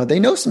 They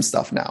know some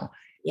stuff now.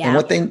 Yeah.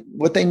 And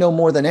what they know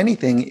more than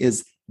anything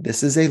is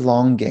this is a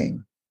long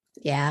game.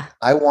 Yeah.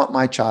 I want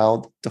my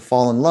child to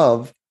fall in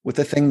love with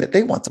the thing that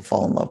they want to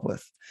fall in love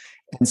with.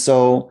 And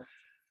so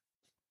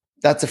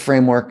that's a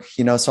framework,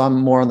 so I'm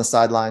more on the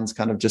sidelines,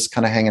 kind of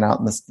hanging out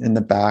in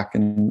the back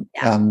and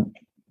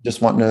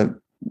just wanting to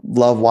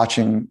love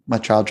watching my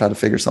child try to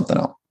figure something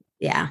out.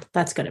 Yeah,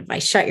 that's good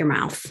advice. Shut your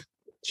mouth.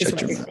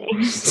 Shut your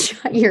mouth.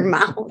 Shut your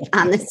mouth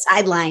on the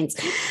sidelines.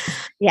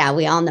 Yeah,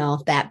 we all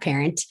know that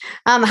parent.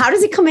 How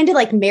does it come into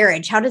like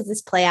marriage? How does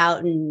this play out?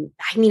 And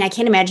I mean, I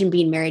can't imagine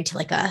being married to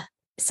like a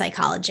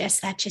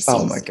psychologist. That just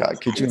oh my God,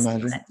 could you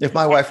imagine if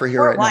my wife were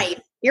here right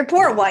now? Your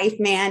poor wife,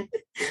 man.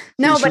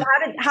 No, but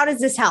how does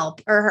this help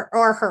or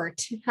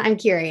hurt? I'm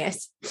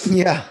curious.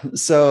 Yeah.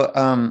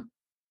 So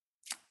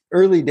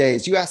early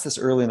days, you asked this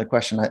early in the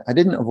question. I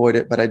didn't avoid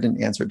it, but I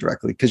didn't answer it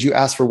directly because you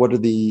asked for what are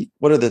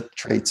the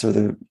traits or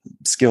the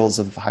skills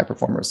of high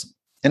performers.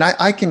 And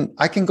I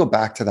can go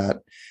back to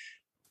that,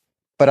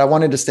 but I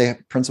wanted to stay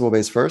principle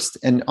based first.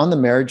 And on the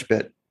marriage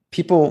bit,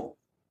 people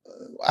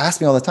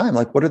ask me all the time,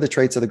 like, what are the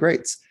traits of the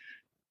greats?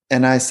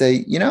 And I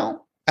say,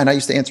 and I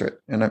used to answer it.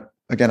 And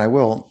I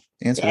will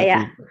answer it.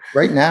 Yeah.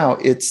 Right now,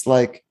 it's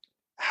like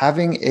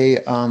having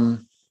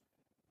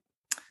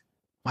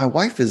my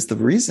wife is the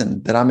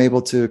reason that I'm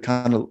able to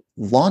kind of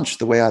launch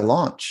the way I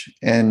launch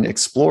and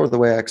explore the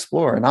way I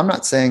explore. And I'm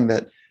not saying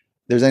that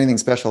there's anything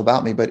special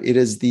about me, but it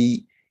is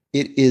the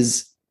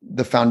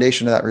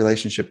foundation of that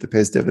relationship that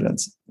pays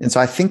dividends. And so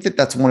I think that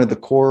that's one of the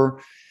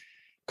core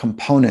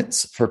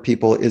components for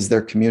people is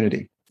their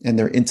community and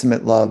their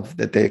intimate love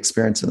that they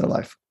experience in their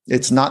life.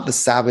 It's not the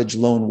savage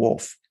lone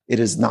wolf. It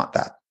is not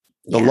that.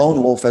 The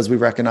lone wolf, as we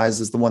recognize,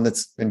 is the one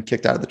that's been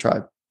kicked out of the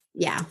tribe.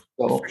 Yeah,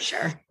 for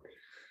sure.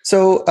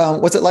 So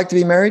what's it like to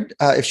be married?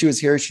 If she was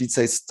here, she'd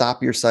say,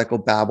 stop your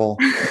psychobabble.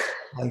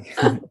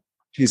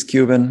 She's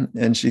Cuban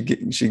and she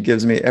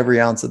gives me every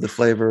ounce of the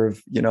flavor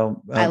of,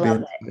 I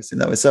love it.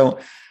 That way. So,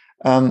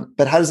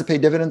 but how does it pay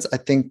dividends? I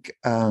think,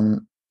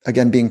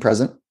 again, being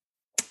present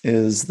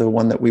is the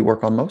one that we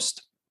work on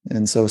most.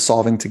 And so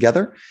solving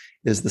together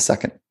is the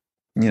second,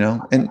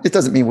 and it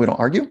doesn't mean we don't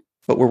argue,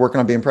 but we're working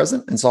on being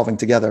present and solving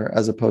together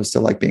as opposed to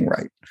like being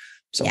right.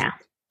 So yeah.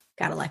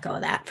 Got to let go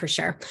of that for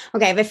sure.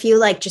 Okay. I have a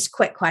few just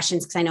quick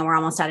questions because I know we're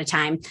almost out of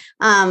time.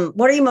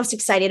 What are you most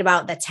excited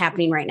about that's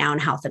happening right now in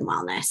health and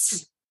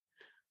wellness?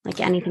 Like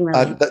anything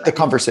really? The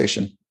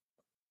conversation.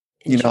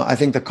 I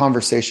think the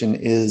conversation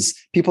is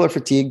people are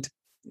fatigued.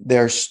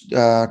 There's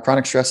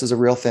chronic stress is a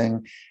real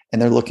thing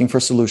and they're looking for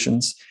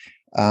solutions.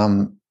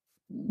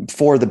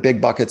 four of the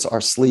big buckets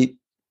are sleep,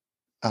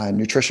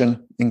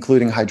 nutrition,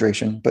 including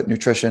hydration, but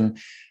nutrition,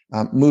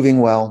 moving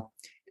well,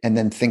 and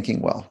then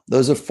thinking well.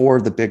 Those are four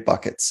of the big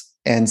buckets.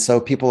 And so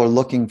people are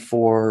looking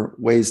for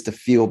ways to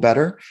feel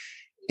better.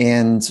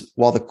 And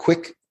while the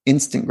quick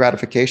instant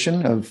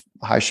gratification of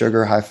high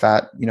sugar, high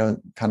fat,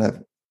 kind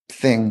of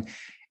thing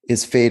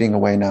is fading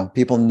away now.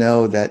 People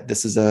know that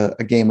this is a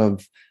game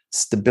of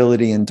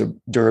stability and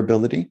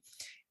durability.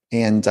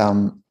 And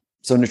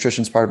so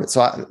nutrition is part of it.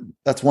 So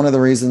that's one of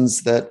the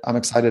reasons that I'm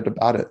excited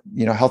about it.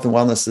 Health and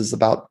wellness is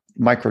about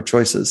micro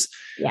choices.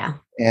 Yeah.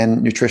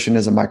 And nutrition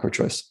is a micro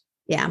choice.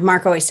 Yeah.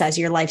 Mark always says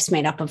your life's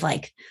made up of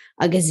like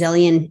a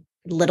gazillion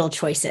little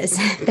choices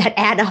that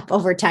add up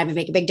over time and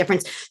make a big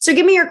difference. So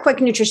give me your quick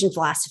nutrition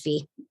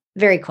philosophy.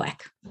 Very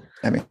quick.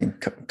 I mean,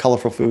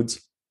 colorful foods,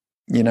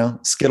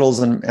 Skittles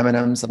and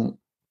M&Ms and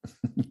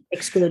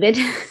excluded.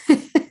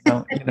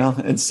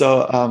 And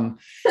so,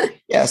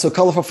 so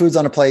colorful foods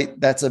on a plate,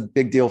 that's a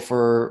big deal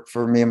for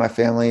me and my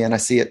family. And I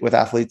see it with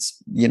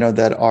athletes,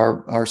 that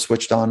are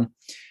switched on.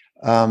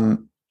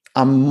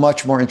 I'm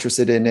much more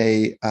interested in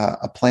a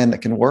plan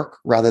that can work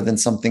rather than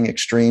something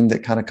extreme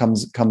that kind of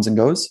comes and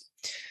goes.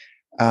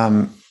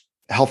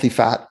 Healthy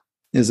fat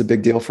is a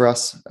big deal for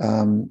us.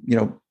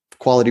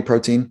 Quality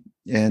protein.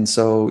 And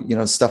so,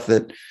 stuff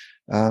that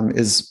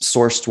is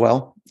sourced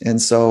well. And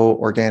so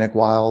organic,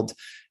 wild,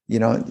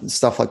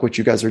 stuff like what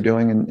you guys are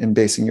doing and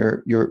basing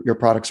your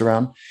products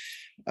around.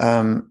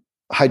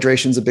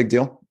 Hydration is a big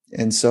deal.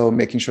 And so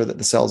making sure that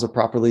the cells are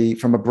properly,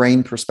 from a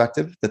brain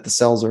perspective, that the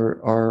cells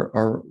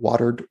are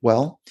watered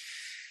well.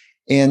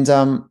 And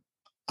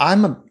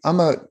I'm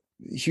a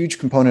huge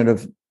component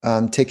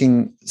of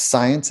taking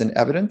science and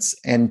evidence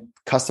and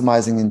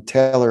customizing and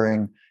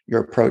tailoring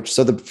your approach.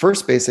 So the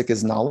first basic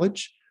is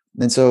knowledge.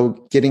 And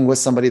so getting with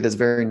somebody that's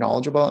very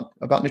knowledgeable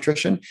about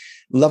nutrition.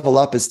 Level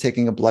up is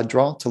taking a blood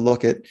draw to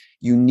look at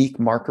unique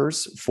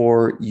markers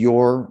for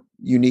your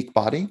unique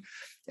body.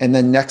 And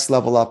then next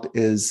level up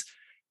is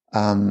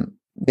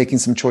making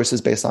some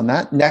choices based on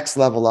that. Next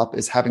level up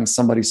is having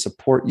somebody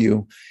support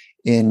you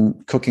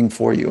in cooking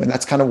for you. And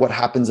that's kind of what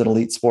happens in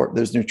elite sport.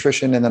 There's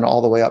nutrition and then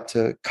all the way up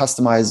to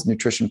customized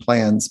nutrition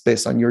plans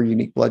based on your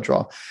unique blood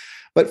draw.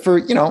 But for,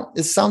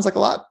 it sounds like a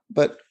lot,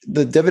 but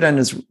the dividend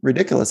is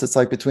ridiculous. It's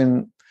like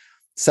between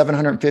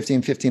 $750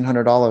 and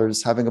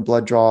 $1,500 having a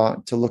blood draw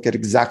to look at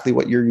exactly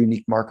what your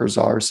unique markers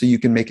are so you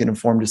can make an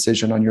informed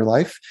decision on your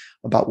life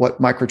about what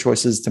micro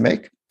choices to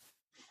make.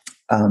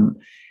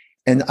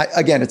 And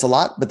again, it's a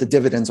lot, but the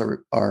dividends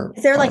are.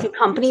 Is there like a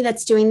company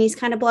that's doing these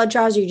kind of blood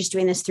draws? Or are you just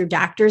doing this through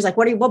doctors? Like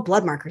what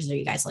blood markers are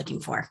you guys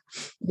looking for?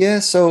 Yeah.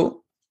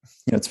 So,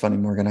 it's funny,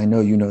 Morgan, I know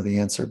you know the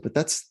answer, but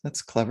that's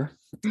clever.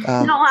 No,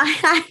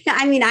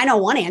 I mean, I know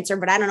one answer,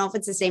 but I don't know if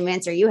it's the same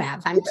answer you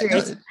have. I'm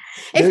curious.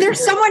 If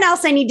there's someone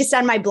else I need to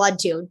send my blood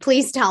to,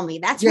 please tell me.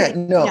 That's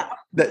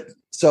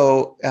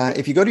So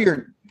if you go to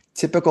your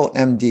typical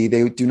MD,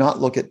 they do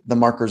not look at the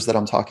markers that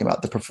I'm talking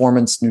about, the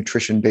performance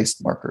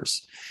nutrition-based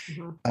markers.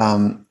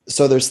 Mm-hmm.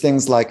 So there's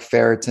things like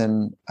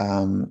ferritin.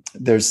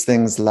 There's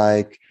things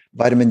like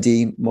vitamin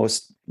D.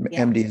 Most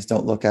MDs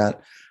don't look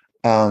at.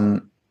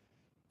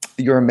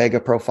 Your omega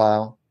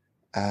profile.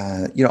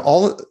 I'm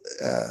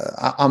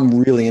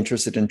really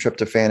interested in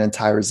tryptophan and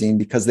tyrosine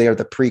because they are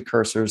the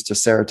precursors to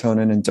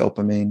serotonin and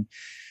dopamine.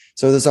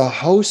 So there's a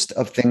host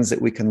of things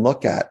that we can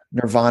look at.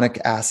 Nirvanic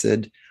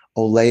acid,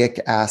 oleic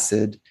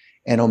acid,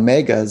 and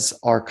omegas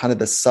are kind of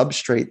the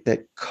substrate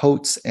that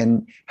coats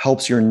and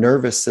helps your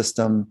nervous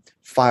system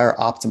fire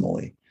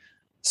optimally.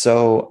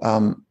 So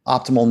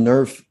optimal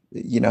nerve,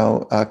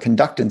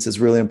 conductance is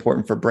really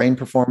important for brain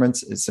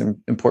performance. It's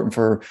important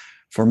for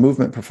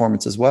movement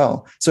performance as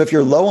well. So if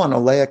you're low on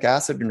oleic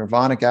acid or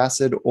nirvanic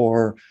acid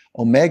or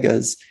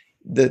omegas,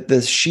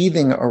 the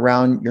sheathing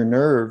around your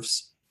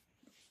nerves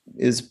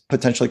is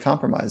potentially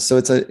compromised. So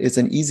it's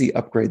an easy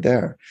upgrade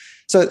there.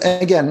 So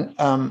again,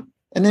 and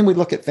then we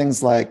look at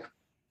things like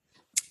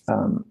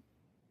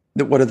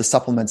what are the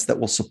supplements that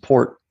will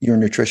support your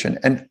nutrition?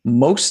 And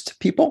most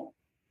people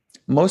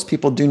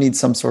do need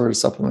some sort of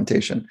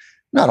supplementation.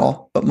 Not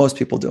all, but most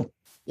people do.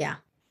 Yeah.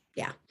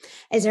 Yeah.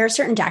 Is there a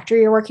certain doctor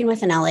you're working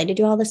with in LA to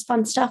do all this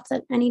fun stuff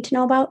that I need to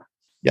know about?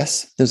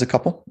 Yes, there's a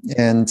couple.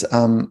 And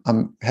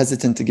I'm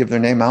hesitant to give their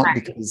name out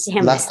because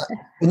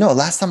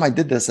last time I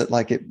did this, it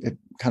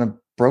kind of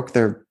broke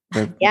their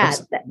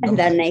and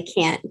then they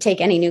can't take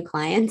any new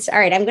clients. All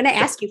right. I'm going to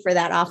ask you for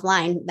that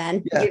offline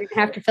then. You're going to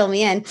have to fill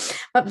me in.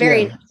 But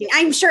very interesting.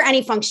 I'm sure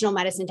any functional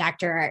medicine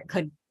doctor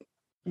could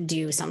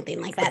do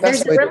something like that.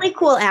 There's a really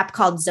cool app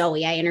called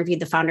Zoe. I interviewed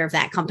the founder of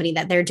that company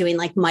that they're doing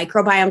like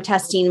microbiome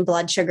testing,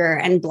 blood sugar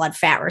and blood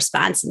fat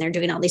response. And they're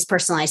doing all these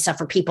personalized stuff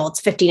for people. It's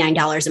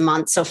 $59 a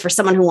month. So for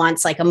someone who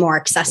wants like a more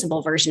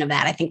accessible version of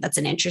that, I think that's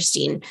an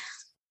interesting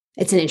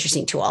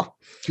tool.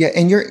 Yeah.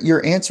 And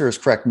your answer is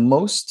correct.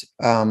 Most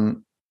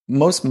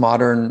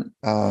modern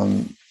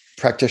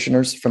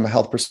practitioners from a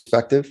health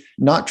perspective,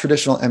 not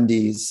traditional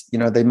MDs,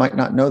 they might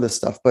not know this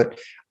stuff, but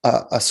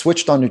a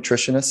switched on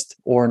nutritionist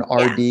or an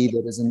RD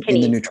that is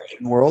in the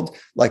nutrition world.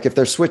 Like if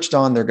they're switched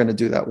on, they're going to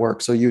do that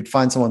work. So you'd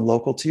find someone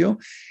local to you.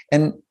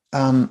 And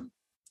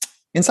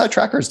Inside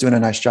Tracker is doing a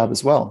nice job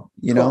as well,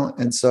 you know?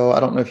 And so I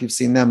don't know if you've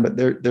seen them, but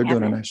they're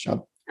doing a nice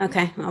job.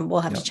 Okay.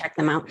 We'll have to check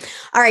them out.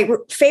 All right.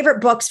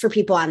 Favorite books for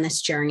people on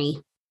this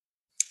journey?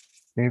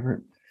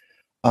 Favorite?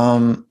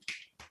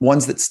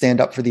 Ones that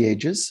stand up for the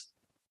ages.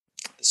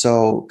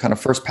 So kind of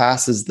First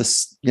Pass is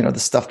this, you know, the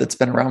stuff that's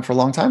been around for a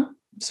long time.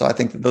 So I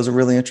think that those are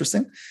really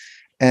interesting.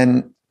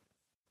 And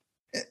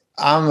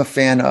I'm a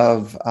fan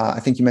of, I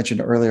think you mentioned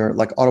earlier,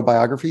 like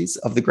autobiographies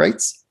of the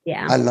greats.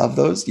 Yeah. I love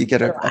those. You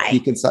get a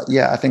peek inside.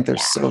 Yeah. I think they're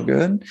so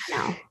good.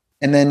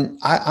 And then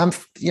I'm,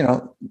 you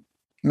know,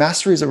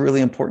 mastery is a really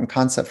important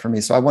concept for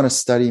me. So I want to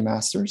study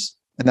masters.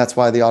 And that's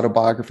why the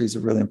autobiographies are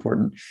really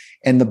important.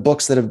 And the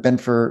books that have been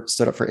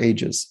stood up for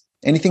ages,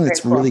 anything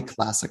that's really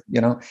classic,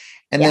 you know?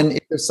 And then if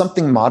there's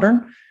something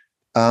modern,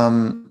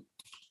 you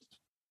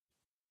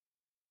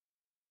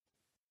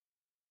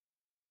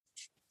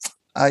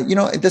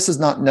know, this is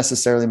not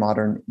necessarily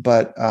modern,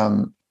 but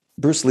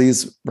Bruce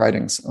Lee's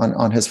writings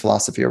on his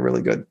philosophy are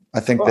really good. I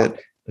think that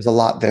there's a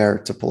lot there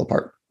to pull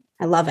apart.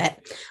 I love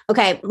it.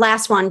 Okay.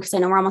 Last one, because I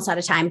know we're almost out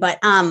of time, but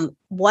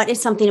what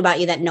is something about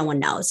you that no one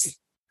knows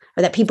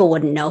or that people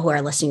wouldn't know who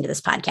are listening to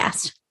this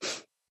podcast?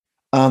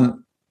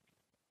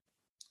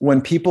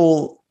 When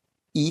people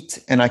eat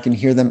and I can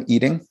hear them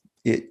eating,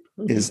 it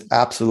is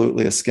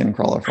absolutely a skin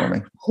crawler for me.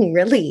 Oh,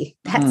 really?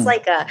 That's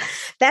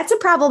that's a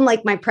problem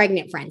like my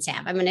pregnant friends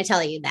have. I'm going to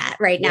tell you that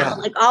right now.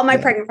 Like all my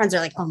pregnant friends are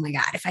like, oh my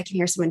God, if I can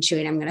hear someone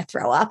chewing, I'm going to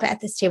throw up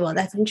at this table.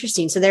 That's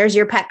interesting. So there's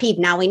your pet peeve.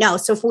 Now we know.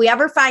 So if we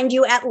ever find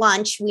you at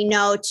lunch, we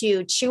know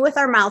to chew with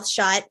our mouth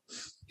shut.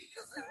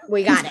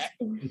 We got it.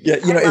 Yeah.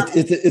 You know,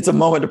 it's a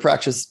moment to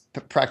practice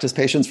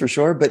patience for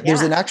sure, but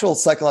there's an actual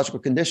psychological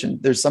condition.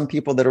 There's some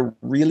people that are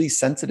really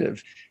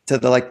sensitive to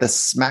the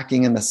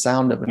smacking and the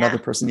sound of another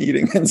person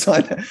eating. And so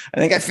I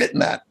think I fit in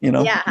that, you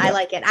know? Yeah, I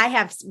like it. I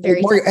have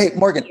very. Hey,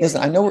 Morgan,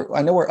 listen, I know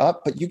we're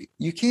up, but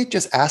you can't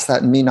just ask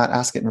that and me not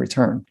ask it in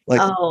return.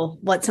 Like,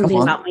 what's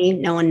something about me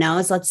no one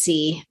knows? Let's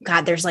see.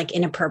 God, there's like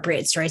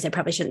inappropriate stories I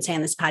probably shouldn't say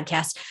on this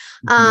podcast.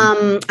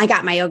 I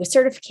got my yoga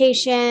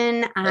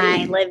certification.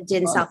 I lived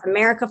in South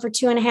America for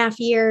 2.5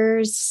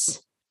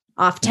 years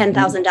off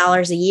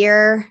 $10,000 a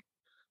year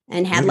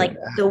and had like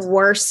the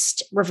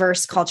worst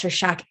reverse culture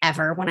shock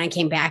ever. When I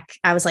came back,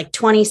 I was like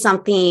 20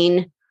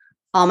 something.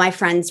 All my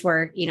friends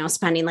were, you know,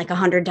 spending like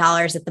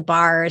 $100 at the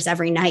bars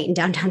every night in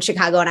downtown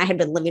Chicago. And I had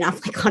been living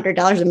off like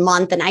 $100 a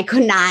month and I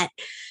could not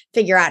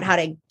figure out how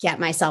to get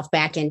myself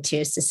back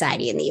into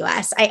society in the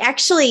US. I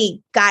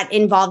actually got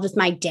involved with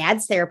my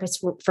dad's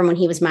therapist from when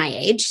he was my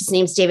age. His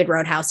name's David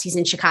Roadhouse. He's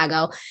in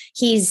Chicago.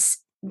 He's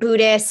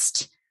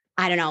Buddhist.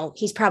 I don't know.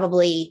 He's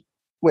probably.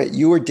 Wait,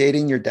 you were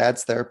dating your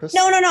dad's therapist?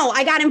 No.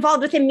 I got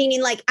involved with him,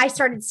 meaning like I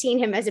started seeing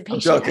him as a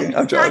patient.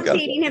 I'm joking. Not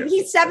dating him.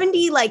 He's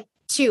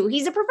 72.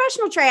 He's a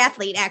professional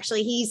triathlete.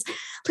 Actually, he's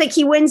like,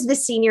 he wins the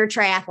senior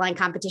triathlon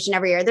competition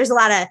every year. There's a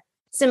lot of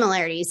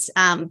similarities.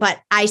 But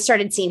I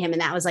started seeing him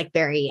and that was like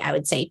very, I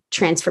would say,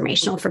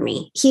 transformational for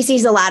me. He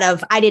sees a lot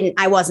of,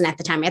 I wasn't at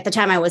the time. At the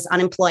time I was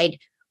unemployed,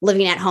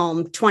 living at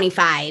home,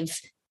 25,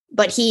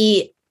 but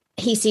he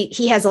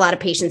has a lot of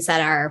patients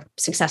that are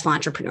successful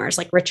entrepreneurs,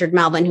 like Richard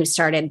Melvin, who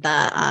started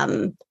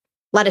the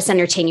Let Us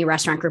Entertain You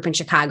restaurant group in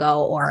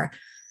Chicago, or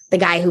the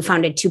guy who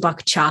founded Two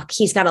Buck Chuck.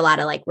 He's got a lot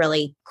of like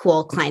really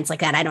cool clients like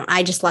that.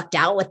 I just lucked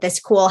out with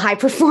this cool high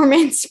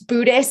performance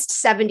Buddhist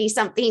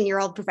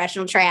 70-something-year-old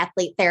professional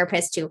triathlete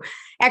therapist who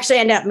actually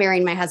ended up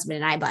marrying my husband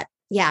and I, but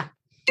yeah,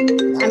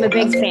 I'm a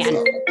big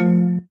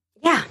fan.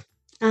 Yeah.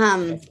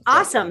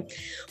 Awesome.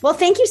 Well,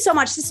 thank you so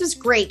much. This was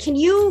great. Can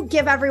you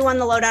give everyone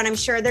the lowdown? I'm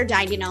sure they're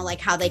dying to know like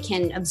how they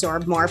can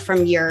absorb more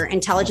from your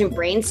intelligent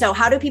brain. So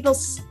how do people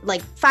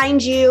like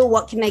find you?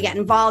 What can they get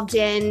involved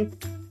in?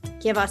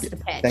 Give us the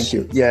pitch. Thank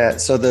you. Yeah.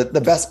 So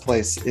the best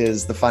place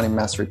is the Finding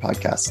Mastery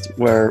podcast,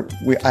 where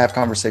I have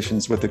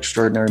conversations with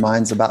extraordinary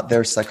minds about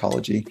their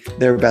psychology,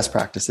 their best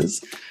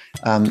practices.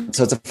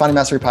 So it's a Finding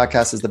Mastery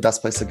podcast is the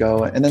best place to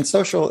go. And then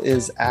social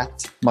is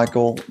at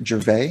Michael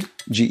Gervais,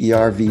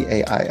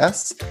 Gervais.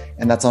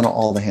 And that's on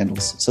all the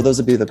handles. So those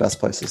would be the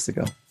best places to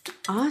go.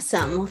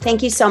 Awesome. Well,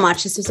 thank you so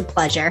much. This was a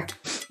pleasure.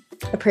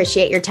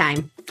 Appreciate your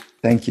time.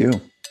 Thank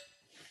you.